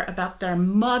remember about their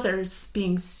mothers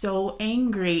being so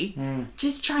angry,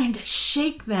 just trying to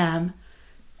shake them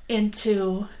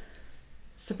into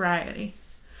sobriety,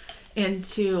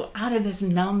 out of this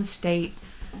numb state,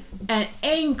 and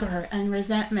anger and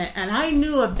resentment. And I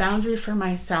knew a boundary for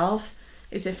myself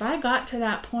is if I got to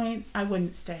that point, I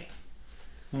wouldn't stay.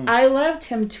 I loved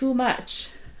him too much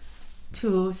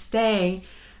to stay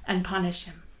and punish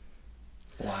him.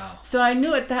 Wow. So I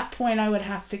knew at that point I would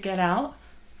have to get out.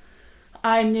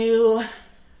 I knew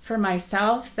for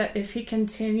myself that if he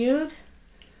continued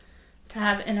to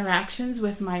have interactions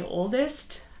with my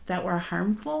oldest that were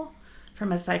harmful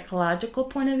from a psychological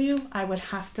point of view, I would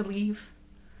have to leave.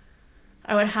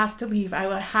 I would have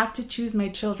to choose my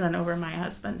children over my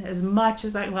husband, as much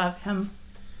as I love him.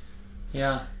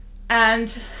 Yeah.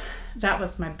 And that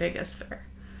was my biggest fear.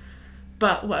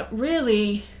 But what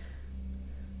really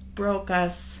broke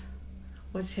us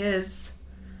was his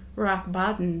rock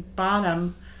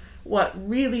bottom. What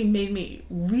really made me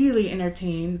really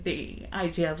entertain the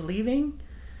idea of leaving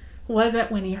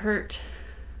wasn't when he hurt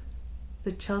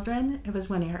the children. It was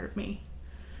when he hurt me.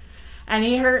 And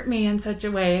he hurt me in such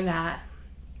a way that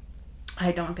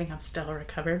I don't think I'm still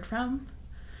recovered from.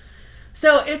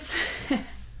 So it's a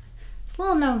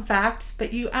little known fact,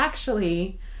 but you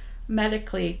actually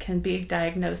medically can be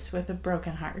diagnosed with a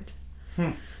broken heart.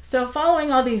 So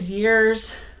following all these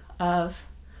years of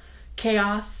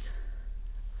chaos,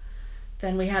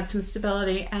 then we had some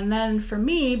stability. And then for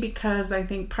me, because I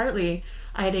think partly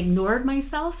I had ignored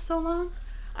myself so long,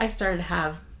 I started to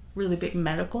have really big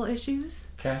medical issues.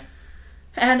 Okay.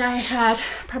 And I had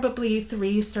probably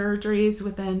 3 surgeries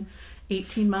within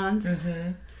 18 months.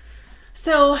 Mm-hmm.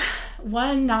 So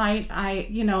one night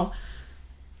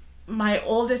my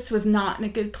oldest was not in a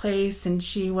good place, and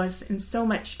she was in so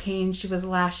much pain. She was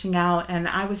lashing out, and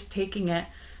I was taking it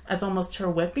as almost her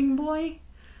whipping boy,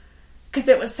 because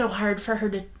it was so hard for her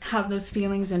to have those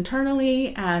feelings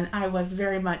internally. And I was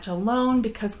very much alone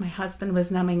because my husband was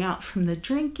numbing out from the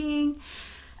drinking.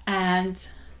 And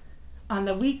on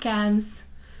the weekends,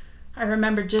 I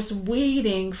remember just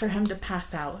waiting for him to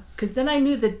pass out, because then I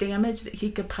knew the damage that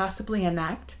he could possibly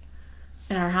enact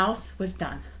in our house was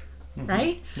done. Mm-hmm.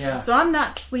 Right? Yeah. So I'm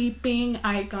not sleeping.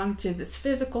 I had gone through this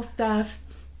physical stuff,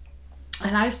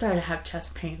 and I started to have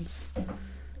chest pains.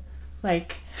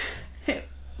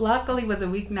 Luckily it was a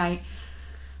weeknight,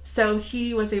 so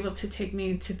he was able to take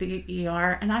me to the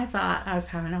ER, and I thought I was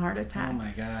having a heart attack. Oh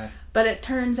my God. But it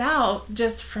turns out,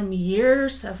 just from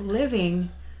years of living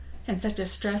in such a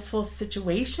stressful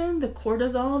situation, the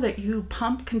cortisol that you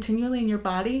pump continually in your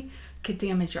body could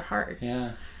damage your heart.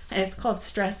 Yeah. And it's called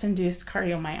stress-induced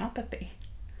cardiomyopathy.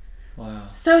 Wow.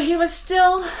 So he was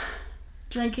still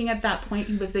drinking at that point.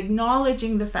 He was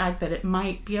acknowledging the fact that it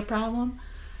might be a problem.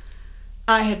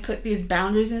 I had put these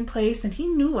boundaries in place, and he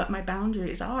knew what my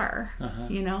boundaries are,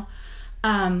 you know.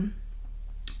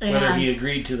 Whether he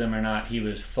agreed to them or not, he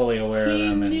was fully aware of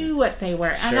them. He knew what they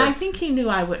were. Sure. And I think he knew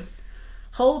I would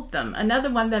hold them. Another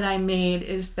one that I made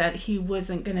is that he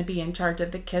wasn't going to be in charge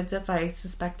of the kids if I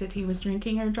suspected he was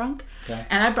drinking or drunk. Okay.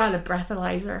 And I brought a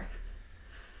breathalyzer.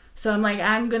 So I'm like,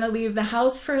 I'm going to leave the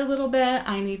house for a little bit.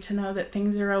 I need to know that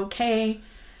things are okay.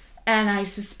 And I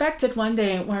suspected one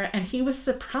day and he was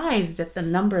surprised at the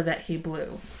number that he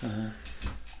blew.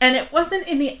 And it wasn't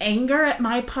any anger at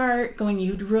my part going,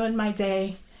 you'd ruin my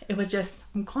day. It was just,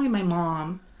 I'm calling my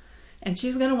mom and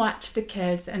she's going to watch the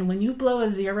kids. And when you blow a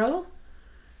 0,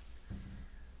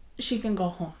 she can go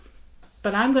home.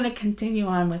 But I'm going to continue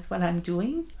on with what I'm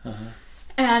doing.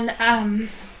 And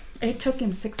it took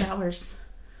him 6 hours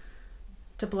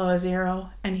to blow a 0.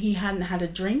 And he hadn't had a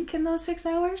drink in those 6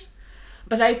 hours.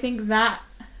 But I think that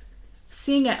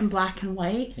seeing it in black and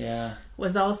white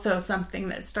was also something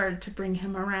that started to bring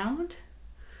him around.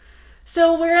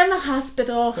 So we're in the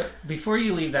hospital. But before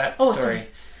you leave that story,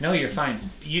 no, you're fine.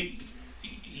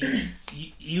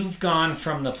 You've gone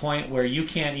from the point where you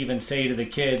can't even say to the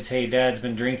kids, hey, Dad's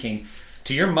been drinking,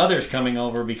 to your mother's coming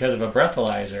over because of a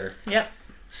breathalyzer. Yep.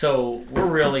 So we're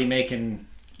really making,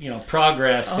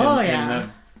 progress in the...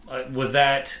 was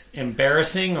that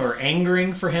embarrassing or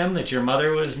angering for him that your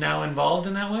mother was now involved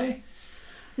in that way?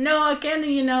 No, again,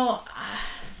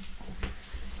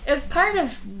 it's part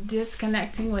of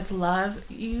disconnecting with love.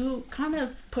 You kind of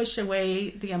push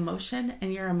away the emotion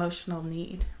and your emotional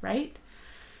need, right?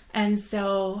 And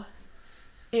so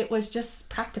it was just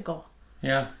practical.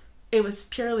 Yeah. It was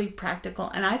purely practical.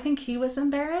 And I think he was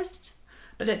embarrassed.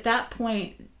 But at that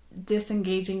point,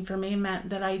 disengaging for me meant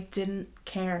that I didn't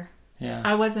care. Yeah.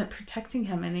 I wasn't protecting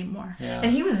him anymore. Yeah.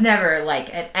 And he was never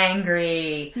like an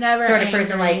angry sort of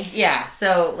person.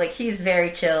 So he's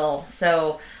very chill.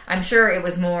 So I'm sure it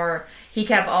was more, he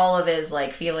kept all of his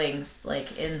feelings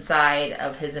inside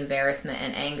of his embarrassment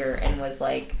and anger, and was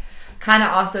kind of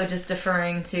also just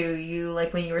deferring to you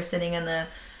when you were sitting in the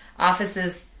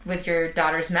offices with your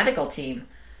daughter's medical team.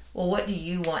 Well, what do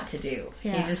you want to do?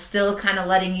 Yeah. He's just still kind of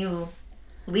letting you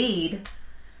lead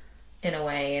in a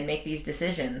way and make these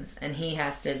decisions, and he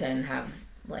has to then have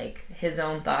his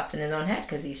own thoughts in his own head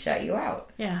because he shut you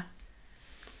out.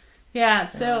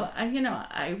 So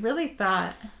I really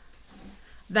thought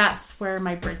that's where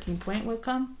my breaking point would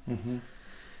come.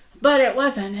 But it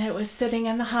wasn't. It was sitting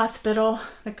in the hospital.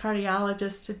 The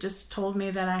cardiologist had just told me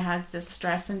that I had this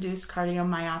stress-induced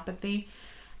cardiomyopathy,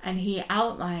 and he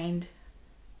outlined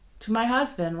to my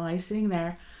husband while he's sitting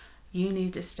there, you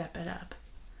need to step it up.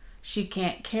 She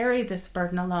can't carry this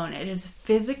burden alone. It is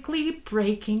physically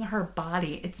breaking her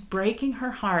body. It's breaking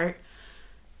her heart.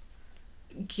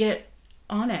 Get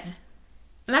on it.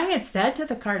 And I had said to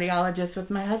the cardiologist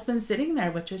with my husband sitting there,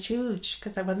 which was huge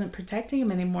because I wasn't protecting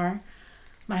him anymore.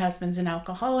 My husband's an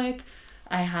alcoholic.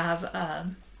 I have a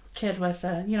kid with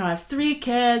I have 3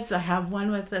 kids. I have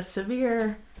one with a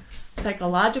severe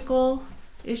psychological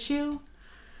issue.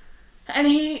 And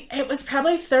it was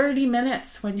probably 30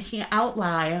 minutes when he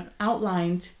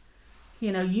outlined,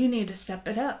 you need to step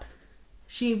it up.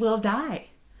 She will die.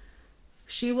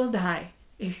 She will die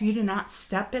if you do not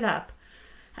step it up.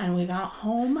 And we got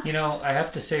home. I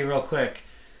have to say real quick,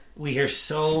 we hear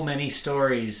so many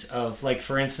stories of,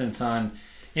 for instance, on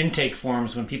intake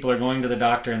forms when people are going to the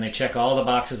doctor and they check all the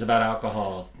boxes about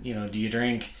alcohol. Do you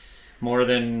drink more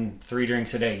than 3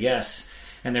 drinks a day? Yes.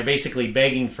 And they're basically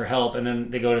begging for help, and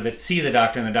then they go to see the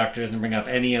doctor, and the doctor doesn't bring up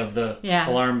any of the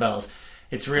alarm bells.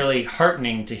 It's really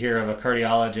heartening to hear of a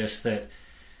cardiologist that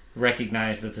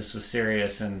recognized that this was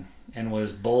serious and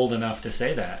was bold enough to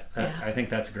say that. I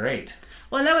think that's great.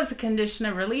 Well, that was a condition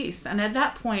of release, and at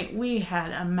that point, we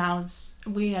had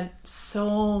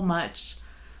so much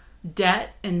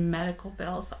debt and medical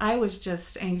bills. I was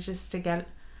just anxious to get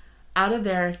out of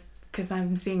there, because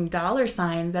I'm seeing dollar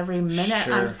signs every minute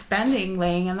I'm spending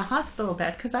laying in the hospital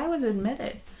bed because I was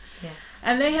admitted. Yeah.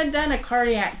 And they had done a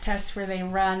cardiac test where they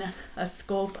run a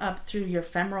scope up through your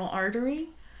femoral artery.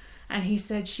 And he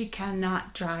said she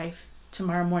cannot drive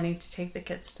tomorrow morning to take the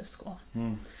kids to school.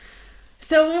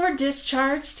 So we were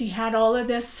discharged. He had all of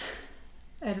this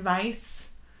advice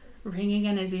ringing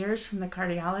in his ears from the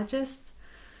cardiologist.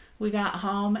 We got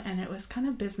home and it was kind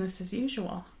of business as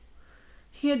usual.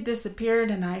 He had disappeared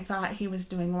and I thought he was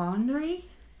doing laundry,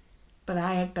 but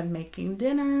I had been making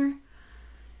dinner,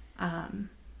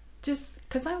 just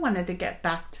because I wanted to get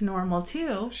back to normal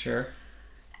too. Sure.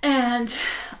 And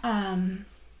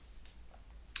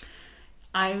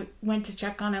I went to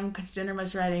check on him because dinner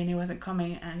was ready and he wasn't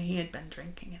coming, and he had been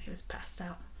drinking and he was passed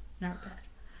out in our bed.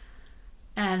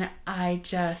 And I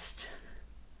just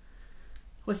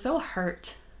was so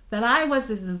hurt that I was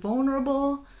as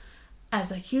vulnerable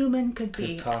as a human could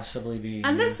be. Could possibly be.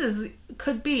 And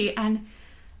could be, and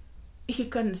he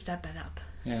couldn't step it up.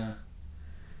 Yeah.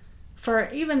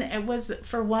 It was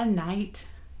for one night,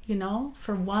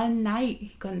 for one night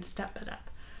he couldn't step it up.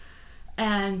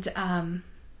 And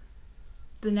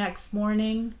the next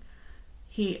morning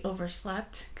he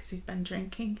overslept because he'd been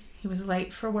drinking. He was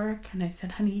late for work, and I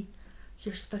said, honey,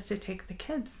 you're supposed to take the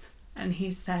kids. And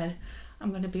he said,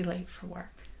 I'm going to be late for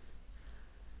work.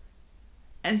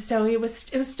 And so it was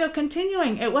still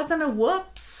continuing. It wasn't a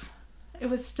whoops. It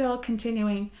was still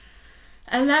continuing.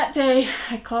 And that day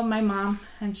I called my mom,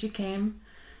 and she came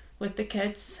with the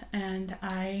kids, and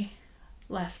I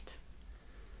left.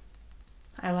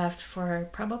 I left for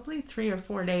probably 3 or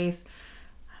 4 days.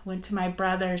 I went to my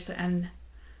brother's, and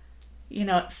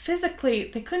physically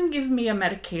they couldn't give me a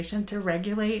medication to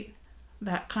regulate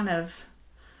that kind of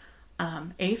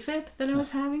AFib that I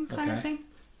was having kind of thing,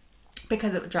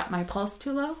 because it would drop my pulse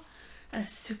too low, and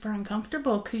it's super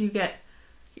uncomfortable because you get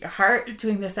your heart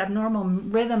doing this abnormal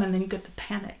rhythm, and then you get the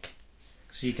panic.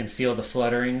 So you can feel the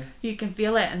fluttering? You can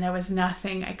feel it, and there was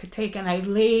nothing I could take, and I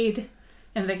laid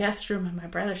in the guest room in my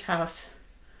brother's house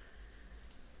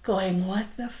going, what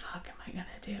the fuck am I going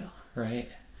to do? Right.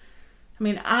 I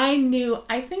mean,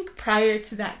 I think prior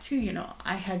to that too,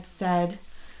 I had said,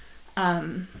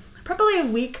 probably a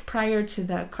week prior to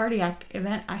the cardiac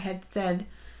event, I had said,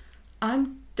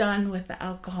 I'm done with the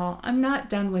alcohol. I'm not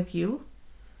done with you.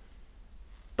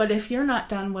 But if you're not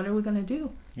done, what are we going to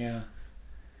do? Yeah.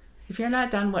 If you're not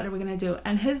done, what are we going to do?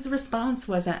 And his response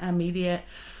wasn't immediate.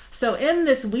 So in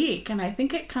this week, and I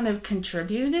think it kind of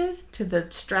contributed to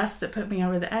the stress that put me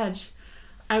over the edge,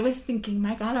 I was thinking,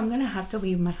 my God, I'm going to have to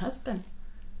leave my husband.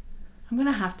 I'm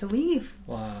going to have to leave.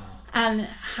 Wow. And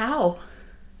how?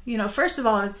 First of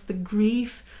all, it's the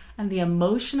grief and the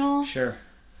emotional. Sure.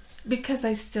 Because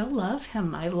I still love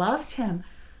him. I loved him.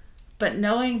 But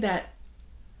knowing that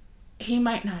he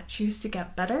might not choose to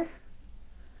get better,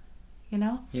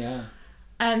 Yeah.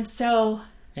 And so...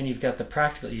 And you've got the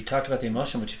practical... You talked about the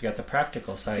emotion, but you've got the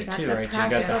practical side too, right? You've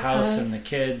got the house and the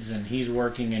kids, and he's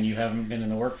working, and you haven't been in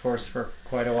the workforce for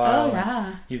quite a while. Oh,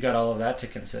 yeah. You've got all of that to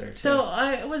consider too. So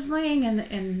I was laying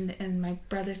in my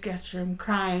brother's guest room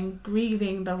crying,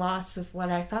 grieving the loss of what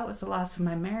I thought was the loss of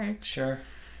my marriage. Sure.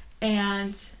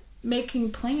 And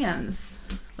making plans.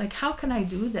 Like, how can I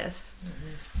do this?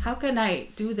 Mm-hmm. How can I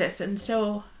do this? And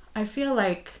so I feel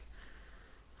like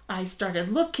I started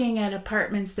looking at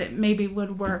apartments that maybe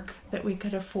would work, that we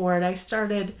could afford. I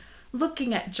started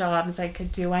looking at jobs I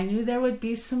could do. I knew there would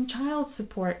be some child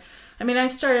support. I mean, I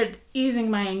started easing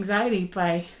my anxiety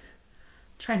by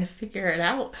trying to figure it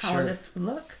out, how Sure. this would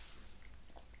look.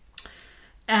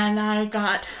 And I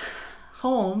got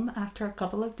home after a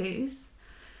couple of days,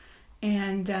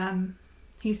 and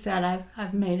he said,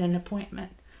 I've made an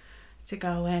appointment to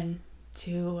go in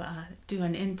to do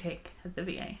an intake at the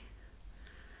VA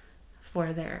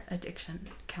for their addiction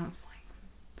counseling.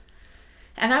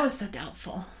 And I was so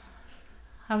doubtful.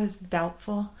 I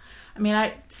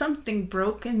mean, something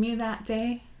broke in me that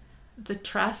day, the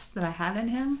trust that I had in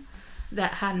him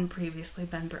that hadn't previously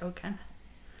been broken.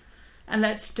 And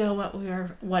that's still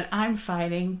what I'm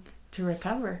fighting to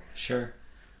recover. Sure.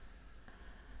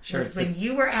 Was when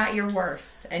you were at your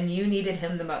worst and you needed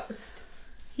him the most,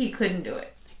 he couldn't do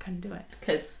it.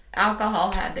 Because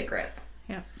alcohol had the grip.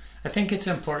 Yep. I think it's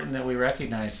important that we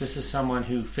recognize this is someone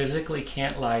who physically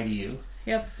can't lie to you.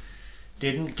 Yep.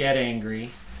 Didn't get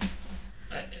angry.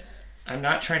 I'm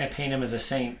not trying to paint him as a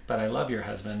saint, but I love your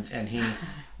husband, and he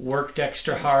worked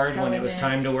extra hard when it was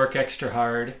time to work extra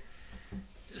hard.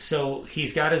 So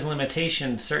he's got his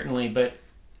limitations, certainly, but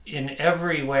in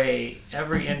every way,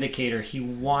 every indicator, he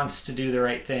wants to do the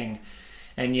right thing.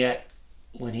 And yet,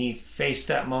 when he faced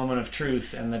that moment of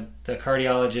truth and the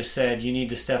cardiologist said, you need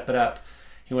to step it up,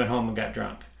 he went home and got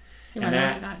drunk.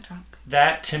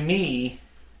 That, to me,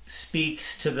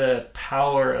 speaks to the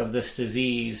power of this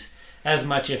disease as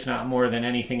much, if not more, than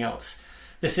anything else.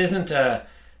 This isn't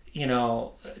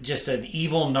just an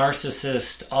evil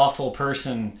narcissist, awful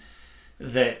person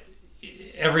that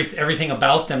everything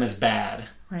about them is bad.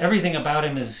 Right. Everything about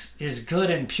him is good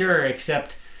and pure,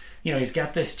 except, he's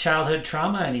got this childhood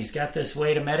trauma, and he's got this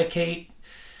way to medicate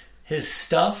his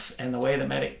stuff, and the way to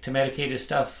medicate his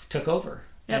stuff took over.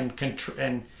 Yep.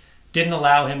 And didn't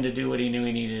allow him to do what he knew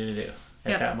he needed to do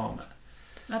at that moment.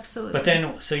 Absolutely. But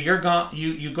then, so you're gone.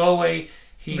 You go away.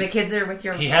 The kids are with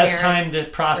your He has time to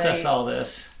process all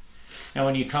this. And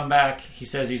when you come back, he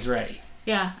says he's ready.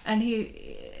 Yeah, and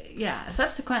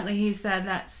subsequently he said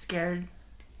that scared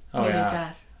Oh, me yeah. to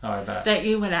death. Oh, I bet. That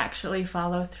you would actually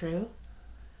follow through.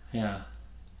 Yeah.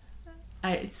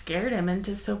 It scared him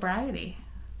into sobriety.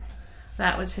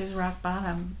 That was his rock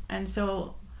bottom. And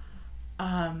so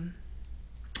I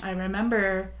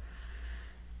remember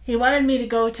he wanted me to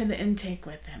go to the intake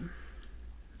with him.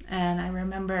 And I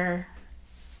remember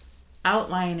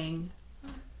outlining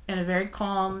in a very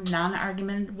calm,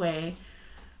 non-argument way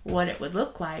what it would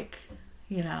look like,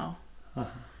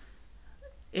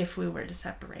 if we were to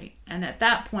separate. And at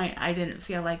that point, I didn't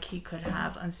feel like he could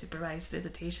have unsupervised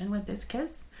visitation with his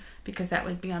kids because that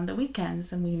would be on the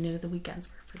weekends, and we knew the weekends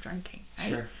were for drinking, right?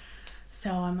 Sure.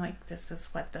 So I'm like, this is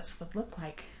what this would look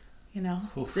like,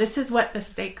 Oof. This is what the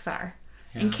stakes are.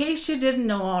 Yeah. In case you didn't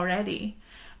know already.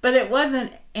 But it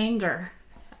wasn't anger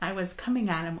I was coming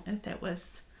at him with. It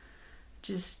was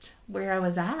just where I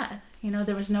was at.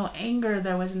 There was no anger.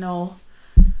 There was no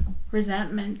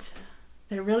resentment.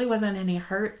 There really wasn't any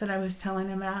hurt that I was telling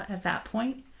him about at that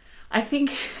point. I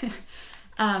think,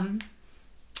 and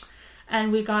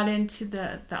we got into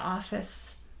the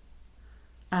office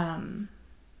and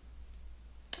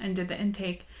did the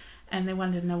intake, and they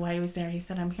wanted to know why he was there. He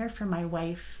said, I'm here for my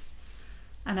wife.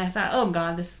 And I thought, oh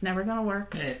God, this is never going to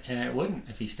work. And it wouldn't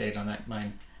if he stayed on that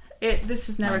mind. This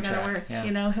is never going to track, work.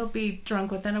 yeah. He'll be drunk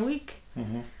within a week.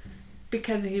 Mm-hmm.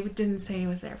 Because he didn't say he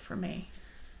was there for me.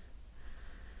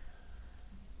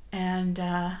 And,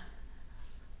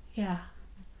 yeah.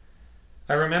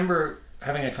 I remember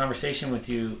having a conversation with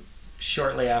you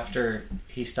shortly after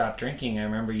he stopped drinking. I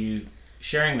remember you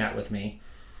sharing that with me.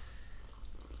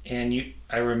 And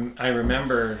I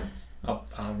remember... I'll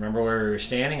remember where we were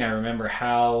standing. I remember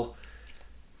how,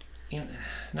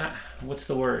 what's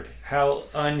the word? How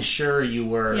unsure you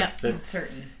were. Yeah,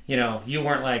 uncertain. You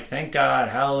weren't like, thank God,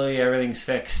 hallelujah, everything's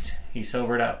fixed. He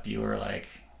sobered up. You were like,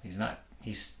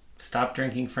 he's stopped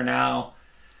drinking for now.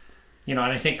 And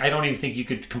I don't even think you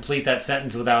could complete that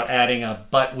sentence without adding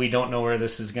but we don't know where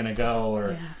this is going to go,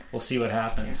 or we'll see what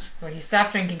happens. Well, he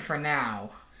stopped drinking for now.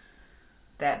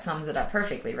 That sums it up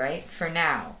perfectly, right? For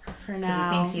now. For now. Because he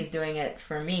thinks he's doing it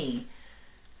for me.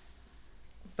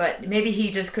 But maybe he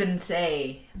just couldn't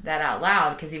say that out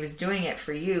loud because he was doing it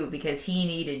for you because he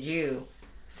needed you.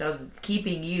 So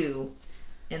keeping you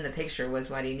in the picture was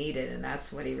what he needed, and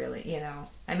that's what he really,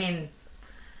 I mean,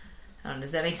 I don't know,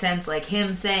 does that make sense? Like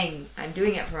him saying, I'm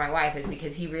doing it for my wife is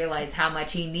because he realized how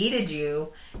much he needed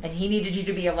you, and he needed you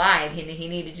to be alive. He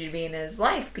needed you to be in his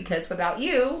life because without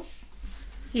you,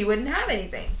 he wouldn't have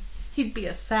anything. He'd be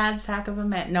a sad sack of a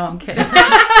man. No, I'm kidding.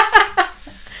 I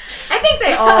think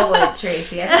they all would,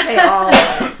 Tracy. I think they all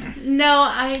would. No,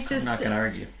 I'm not going to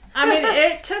argue. I mean,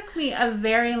 it took me a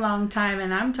very long time,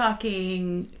 and I'm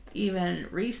talking even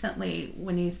recently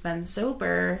when he's been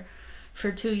sober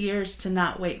for 2 years to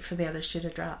not wait for the other shoe to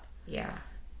drop. Yeah.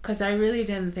 Because I really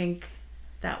didn't think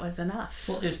that was enough.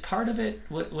 Well, is part of it,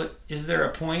 what is there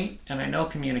a point, and I know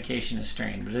communication is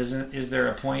strained, but is there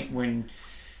a point when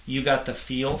you got the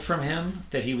feel from him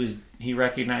that he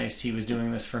recognized he was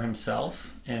doing this for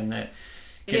himself and that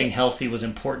getting healthy was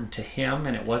important to him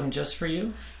and it wasn't just for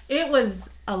you? It was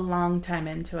a long time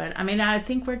into it. I mean, I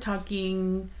think we're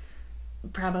talking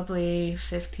probably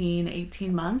 15,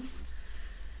 18 months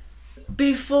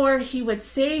before he would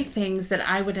say things that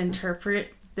I would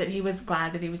interpret that he was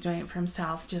glad that he was doing it for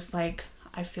himself. Just like,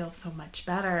 I feel so much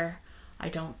better. I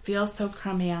don't feel so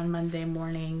crummy on Monday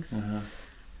mornings. Uh-huh.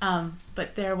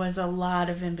 But there was a lot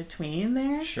of in between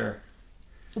there. Sure.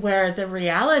 Where the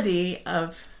reality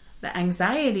of the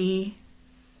anxiety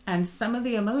and some of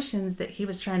the emotions that he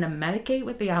was trying to medicate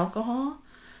with the alcohol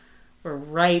were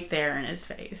right there in his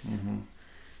face. Mm-hmm.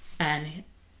 And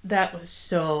that was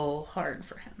so hard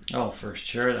for him. Oh, for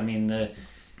sure. I mean,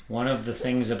 one of the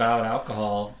things about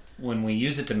alcohol, when we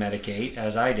use it to medicate,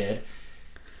 as I did,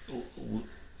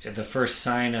 the first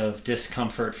sign of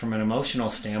discomfort from an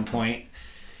emotional standpoint,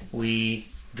 we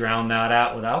drown that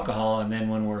out with alcohol, and then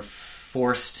when we're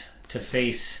forced to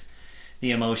face the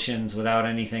emotions without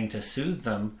anything to soothe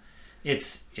them,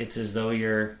 it's as though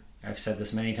I've said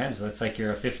this many times, it's like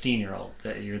you're a 15-year-old,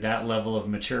 that you're that level of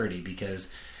maturity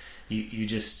because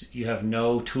you have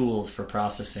no tools for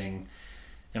processing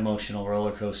emotional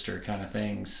roller coaster kind of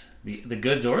things, the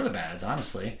goods or the bads,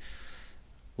 honestly,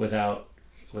 without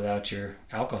your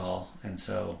alcohol. And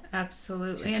so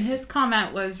absolutely. And his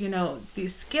comment was,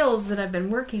 these skills that I've been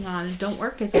working on don't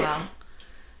work as well.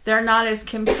 They're not as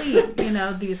complete.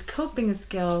 These coping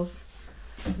skills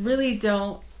really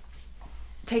don't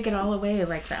take it all away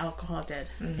like the alcohol did.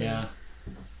 Mm-hmm. Yeah.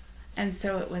 And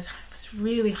so it was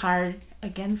really hard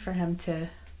again for him to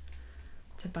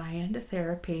to buy into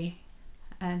therapy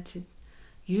and to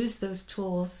use those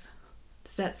tools.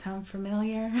 Does that sound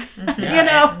familiar?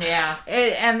 Yeah.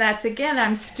 And that's, again,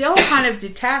 I'm still kind of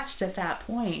detached at that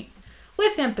point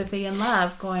with empathy and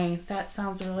love going, that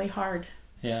sounds really hard.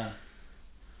 Yeah.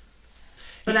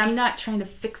 But I'm not trying to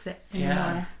fix it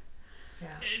anymore. Yeah.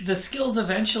 The skills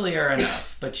eventually are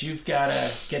enough, but you've got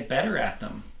to get better at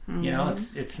them. Mm-hmm. You know,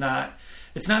 it's not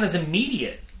as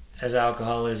immediate as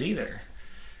alcohol is either.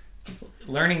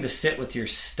 Learning to sit with your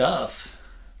stuff,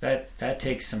 that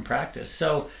takes some practice.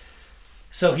 So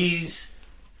he's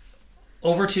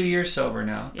over 2 years sober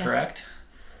now, correct?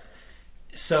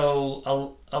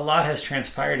 So a lot has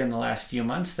transpired in the last few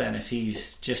months then. If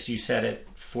he's just, you said it,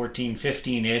 14,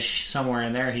 15-ish, somewhere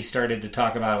in there, he started to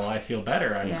talk about, well, I feel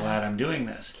better. I'm glad I'm doing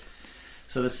this.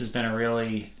 So this has been a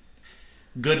really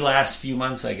good last few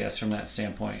months, I guess, from that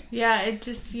standpoint. Yeah, it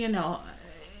just,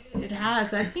 it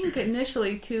has. I think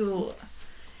initially, too,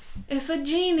 if a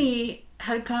genie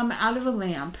had come out of a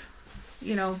lamp,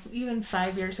 even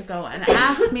 5 years ago, and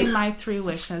asked me my 3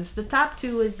 wishes, the top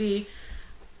 2 would be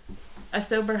a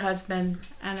sober husband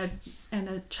and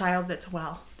a child that's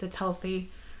well, that's healthy,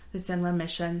 that's in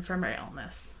remission from her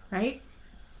illness, right?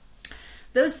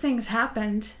 Those things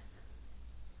happened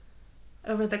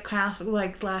over the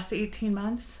last 18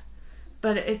 months,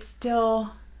 but it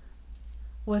still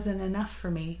wasn't enough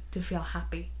for me to feel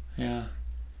happy. Yeah.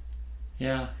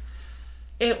 Yeah.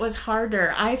 It was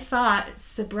harder. I thought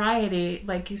sobriety,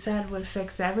 like you said, would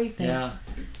fix everything. Yeah.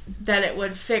 That it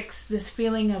would fix this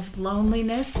feeling of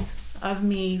loneliness, of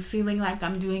me feeling like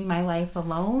I'm doing my life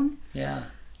alone. Yeah.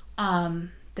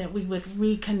 That we would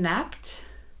reconnect.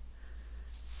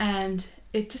 And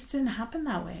it just didn't happen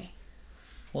that way.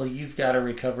 Well, you've got to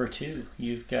recover too.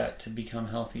 You've got to become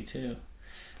healthy too.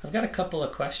 I've got a couple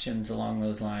of questions along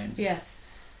those lines. Yes.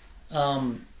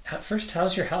 First,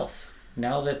 how's your health?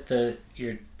 Now that the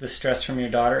stress from your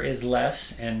daughter is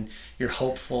less and you're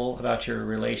hopeful about your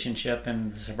relationship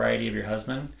and the sobriety of your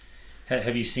husband,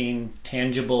 have you seen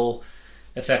tangible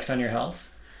effects on your health?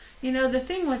 The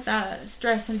thing with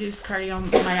stress-induced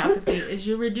cardiomyopathy is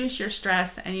you reduce your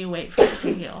stress and you wait for it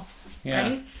to heal. Yeah.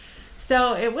 Right?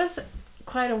 So it was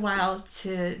quite a while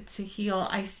to heal.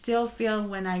 I still feel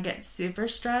when I get super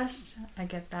stressed, I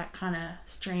get that kind of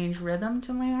strange rhythm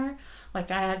to my heart. Like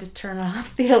I had to turn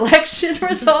off the election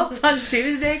results on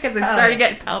Tuesday because I started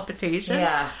getting palpitations.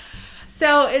 Yeah.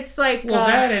 So it's like... Well,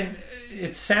 that and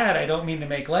it's sad. I don't mean to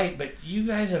make light, but you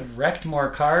guys have wrecked more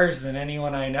cars than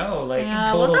anyone I know.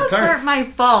 Totaled those cars. weren't my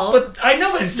fault. But I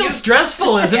know it's still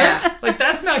stressful, isn't it? Like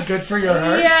that's not good for your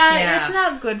heart. Yeah, it's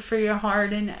not good for your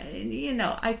heart. And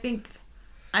I think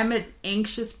I'm an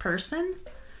anxious person.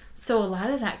 So a lot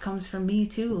of that comes from me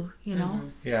too, Mm-hmm.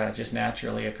 Yeah, just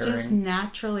naturally occurring.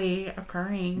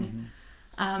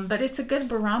 But it's a good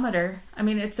barometer. I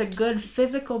mean, it's a good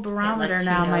physical barometer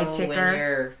now, my ticker. When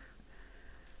you're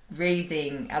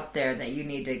raising up there that you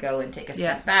need to go and take a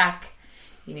step back.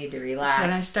 You need to relax.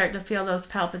 When I start to feel those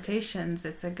palpitations,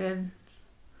 it's a good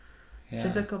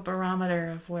physical barometer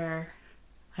of where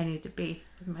I need to be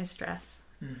with my stress.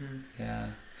 Mm-hmm. Yeah.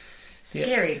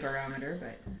 Scary barometer,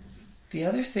 but... The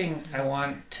other thing I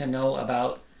want to know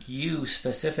about you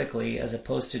specifically, as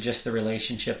opposed to just the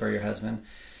relationship or your husband,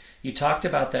 you talked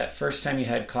about that first time you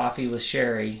had coffee with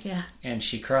Sherry, and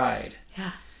she cried.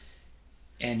 Yeah.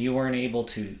 And you weren't able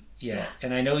to yet. Yeah.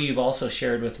 And I know you've also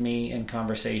shared with me in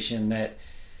conversation that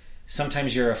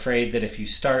sometimes you're afraid that if you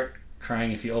start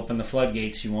crying, if you open the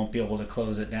floodgates, you won't be able to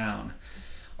close it down.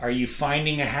 Are you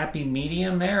finding a happy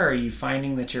medium there? Or are you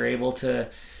finding that you're able to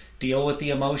deal with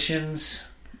the emotions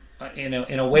in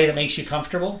a way that makes you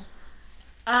comfortable?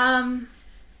 Not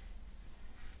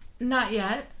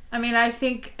yet. I mean, I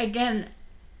think, again,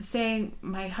 saying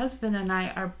my husband and I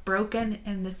are broken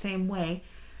in the same way.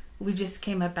 We just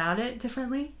came about it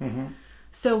differently. Mm-hmm.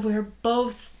 So we're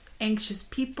both anxious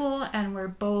people and we're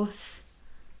both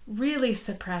really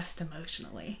suppressed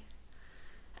emotionally.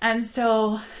 And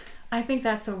so I think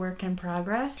that's a work in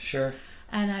progress. Sure.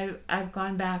 And I've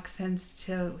gone back since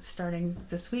to starting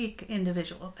this week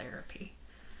individual therapy.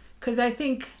 Because I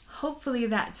think hopefully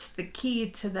that's the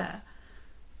key to the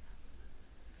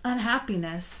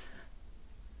unhappiness.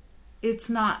 It's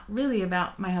not really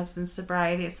about my husband's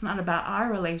sobriety. It's not about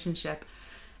our relationship.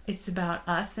 It's about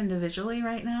us individually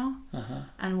right now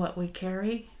and what we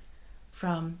carry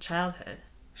from childhood.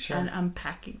 Sure. And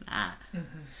unpacking that.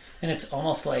 Mm-hmm. And it's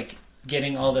almost like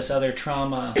getting all this other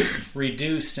trauma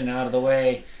reduced and out of the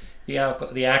way.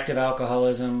 The active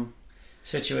alcoholism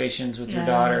situations with your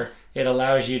daughter, it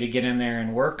allows you to get in there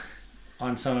and work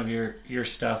on some of your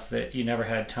stuff that you never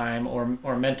had time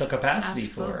or mental capacity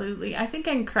for. Absolutely. I think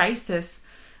in crisis,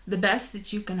 the best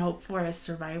that you can hope for is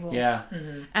survival. Yeah.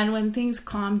 And when things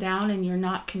calm down and you're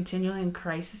not continually in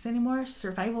crisis anymore,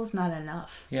 survival is not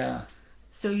enough. Yeah.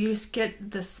 So you just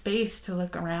get the space to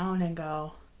look around and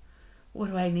go, what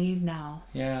do I need now?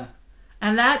 Yeah.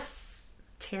 And that's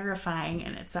terrifying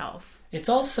in itself. It's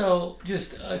also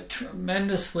just a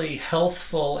tremendously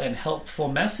healthful and helpful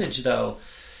message, though.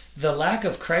 The lack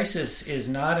of crisis is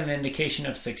not an indication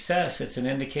of success. It's an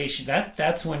indication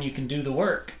that's when you can do the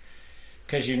work,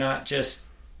 because you're not just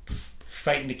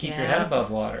fighting to keep your head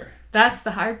above water. That's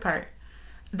the hard part.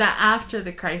 That after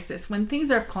the crisis, when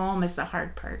things are calm, is the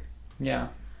hard part. Yeah.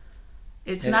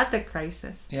 It's not the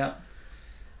crisis. Yeah.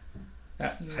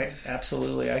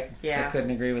 Absolutely. I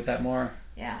couldn't agree with that more.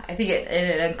 Yeah, I think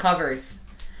it uncovers.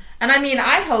 And I mean,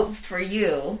 I hope for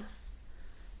you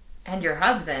and your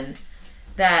husband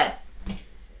that,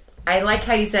 I like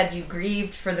how you said you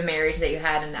grieved for the marriage that you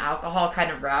had and alcohol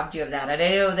kind of robbed you of that. And I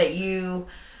know that you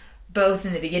both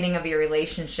in the beginning of your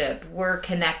relationship were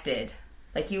connected.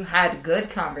 Like, you had good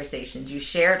conversations. You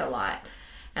shared a lot.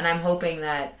 And I'm hoping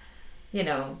that, you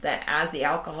know, that as the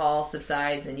alcohol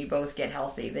subsides and you both get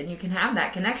healthy, then you can have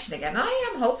that connection again. And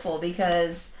I am hopeful,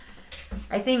 because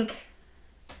I think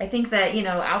that, you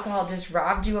know, alcohol just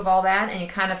robbed you of all that, and you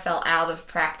kind of fell out of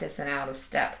practice and out of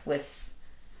step with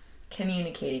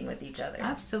communicating with each other.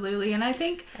 Absolutely. And I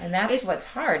think... And that's what's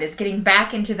hard, is getting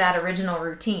back into that original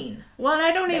routine. Well,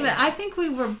 and I think we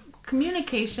were...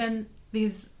 Communication,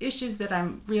 these issues that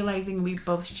I'm realizing we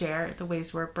both share, the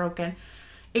ways we're broken,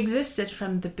 existed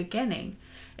from the beginning.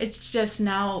 It's just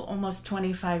now, almost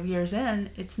 25 years in,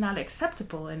 it's not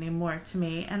acceptable anymore to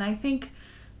me. And I think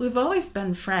we've always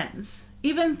been friends.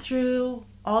 Even through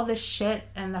all the shit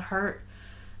and the hurt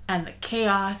and the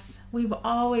chaos, we've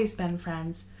always been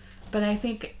friends. But I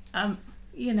think,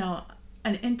 you know,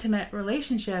 an intimate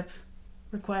relationship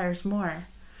requires more.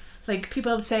 Like,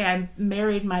 people say I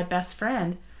married my best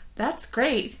friend. That's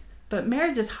great. But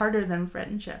marriage is harder than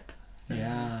friendship.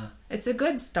 Yeah. It's a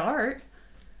good start.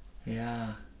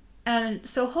 Yeah. And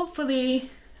so hopefully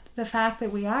the fact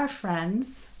that we are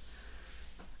friends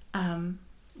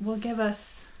will give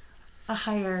us a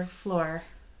higher floor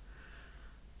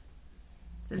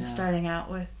than starting out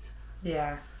with.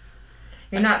 Yeah.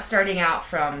 You're not starting out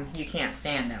from you can't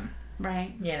stand him.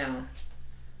 Right. You know,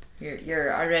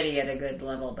 you're already at a good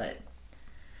level, but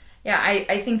yeah,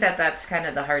 I think that's kind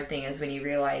of the hard thing, is when you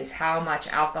realize how much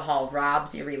alcohol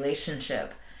robs your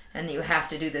relationship, and you have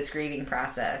to do this grieving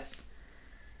process,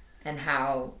 and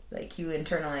how, like, you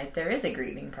internalize there is a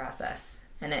grieving process,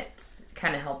 and it's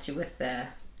kind of helped you with the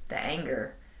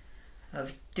anger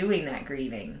of doing that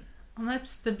grieving. Well,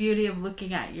 that's the beauty of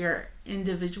looking at your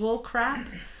individual crap.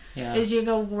 Yeah. Is you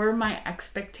go, were my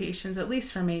expectations, at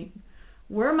least for me,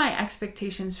 were my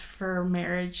expectations for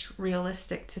marriage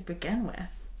realistic to begin with?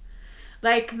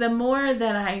 Like, the more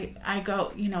that I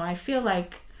go, you know, I feel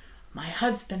like my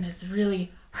husband has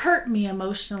really hurt me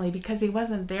emotionally because he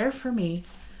wasn't there for me.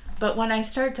 But when I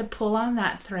start to pull on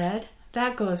that thread,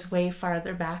 that goes way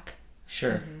farther back.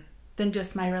 Sure. Than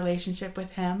just my relationship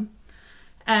with him.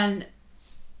 And,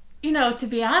 you know, to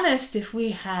be honest, if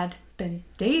we had been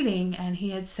dating and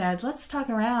he had said, let's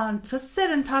sit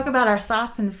and talk about our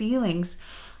thoughts and feelings,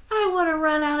 I would have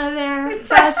run out of there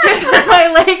faster than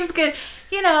my legs could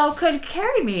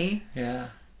carry me. Yeah.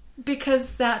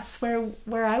 Because that's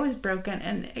where I was broken.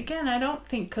 And again, I don't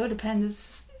think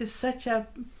codependence is such a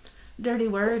dirty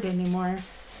word anymore.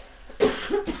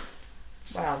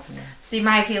 Wow. See,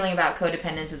 my feeling about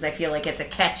codependence is I feel like it's a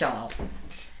catch-all.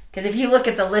 Because if you look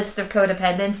at the list of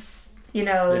codependence, you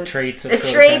know... The traits of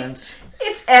codependence.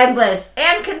 It's endless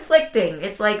and conflicting.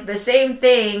 It's like the same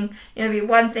thing, you know, be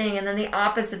one thing and then the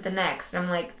opposite the next. I'm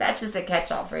like, that's just a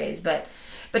catch-all phrase. But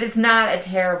it's not a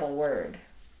terrible word.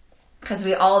 Because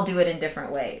we all do it in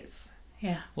different ways.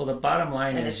 Yeah. Well, the bottom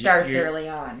line and is... it starts early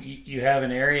on. You have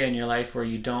an area in your life where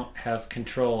you don't have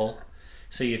control,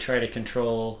 so you try to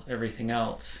control everything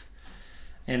else.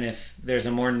 And if there's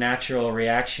a more natural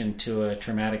reaction to a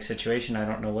traumatic situation, I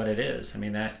don't know what it is. I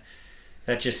mean, that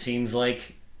just seems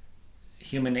like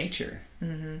human nature.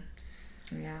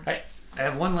 Mm-hmm. Yeah. I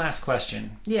have one last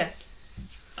question. Yes.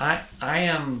 I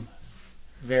am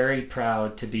very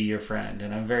proud to be your friend,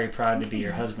 and I'm very proud to be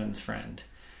your husband's friend.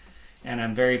 And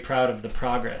I'm very proud of the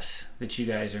progress that you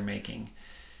guys are making.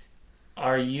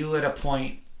 Are you at a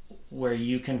point where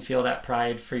you can feel that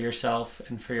pride for yourself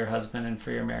and for your husband and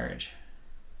for your marriage?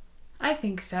 I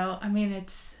think so. I mean,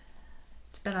 it's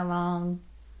been a long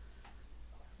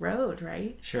road,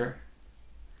 right? Sure.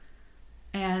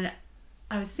 And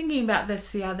I was thinking about this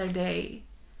the other day.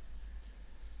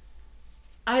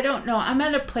 I don't know. I'm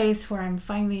at a place where I'm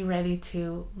finally ready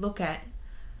to look at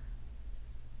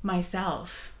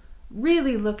myself,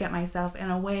 really look at myself in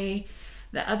a way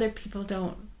that other people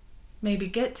don't maybe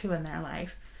get to in their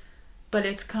life. But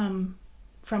it's come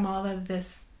from all of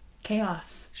this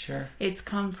chaos. Sure. It's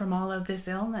come from all of this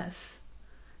illness.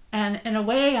 And in a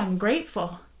way, I'm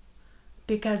grateful,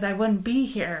 because I wouldn't be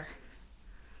here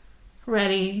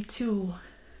ready to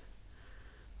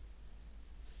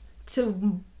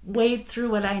wade through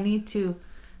what I need to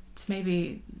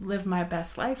maybe live my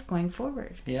best life going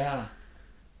forward. Yeah.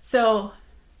 So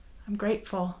I'm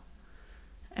grateful.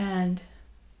 And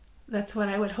that's what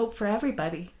I would hope for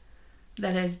everybody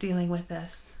that is dealing with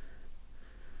this.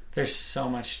 There's so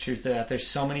much truth to that. There's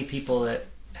so many people that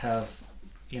have,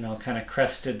 kind of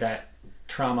crested that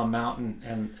trauma mountain,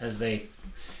 and as they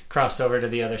cross over to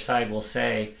the other side will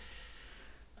say,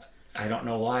 I don't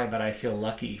know why, but I feel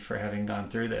lucky for having gone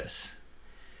through this.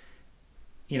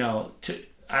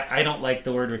 I don't like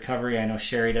the word recovery. I know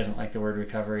Sherry doesn't like the word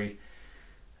recovery.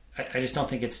 I just don't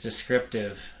think it's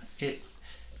descriptive. It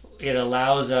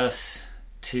allows us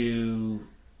to,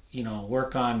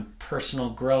 work on personal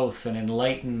growth and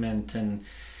enlightenment and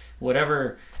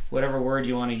whatever word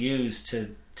you want to use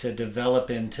to develop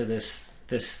into this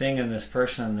thing in this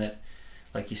person that,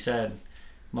 like you said,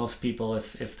 most people,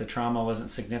 if the trauma wasn't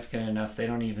significant enough, they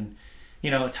don't even,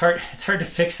 it's hard to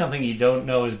fix something you don't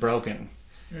know is broken.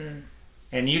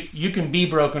 And you can be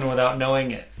broken without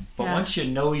knowing it, but once you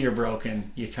know you're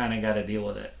broken, you kind of got to deal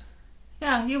with it.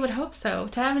 Yeah, you would hope so.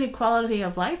 To have any quality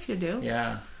of life, you do.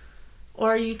 Yeah.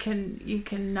 Or you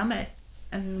can numb it,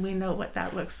 and we know what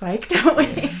that looks like, don't we?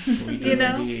 We do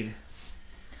indeed.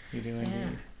 We do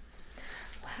indeed.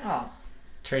 Wow.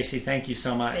 Tracy, thank you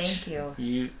so much. Thank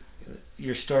you.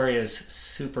 Your story is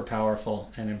super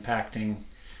powerful and impacting,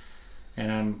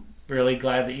 and I'm really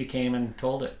glad that you came and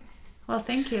told it. Well,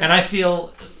 thank you. And I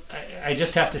feel, I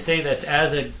just have to say this,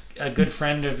 as a good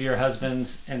friend of your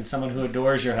husband's and someone who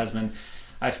adores your husband,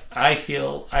 I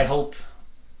hope,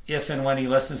 if and when he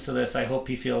listens to this, I hope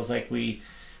he feels like we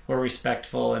were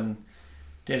respectful and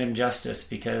did him justice,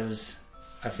 because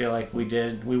I feel like we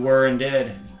were and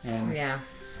did. And, yeah.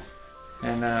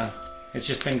 And it's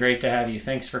just been great to have you.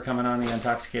 Thanks for coming on the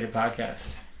Untoxicated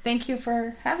podcast. Thank you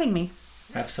for having me.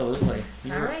 Absolutely.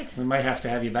 All right. We might have to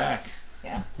have you back.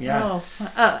 Yeah. Yeah. Oh,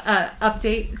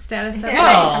 update status.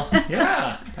 Well,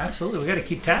 yeah, absolutely. We got to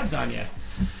keep tabs on you.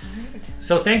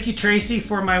 So thank you, Tracy.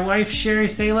 For my wife, Sherry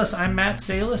Salis, I'm Matt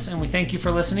Salis, and we thank you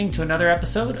for listening to another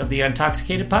episode of the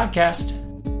Untoxicated Podcast.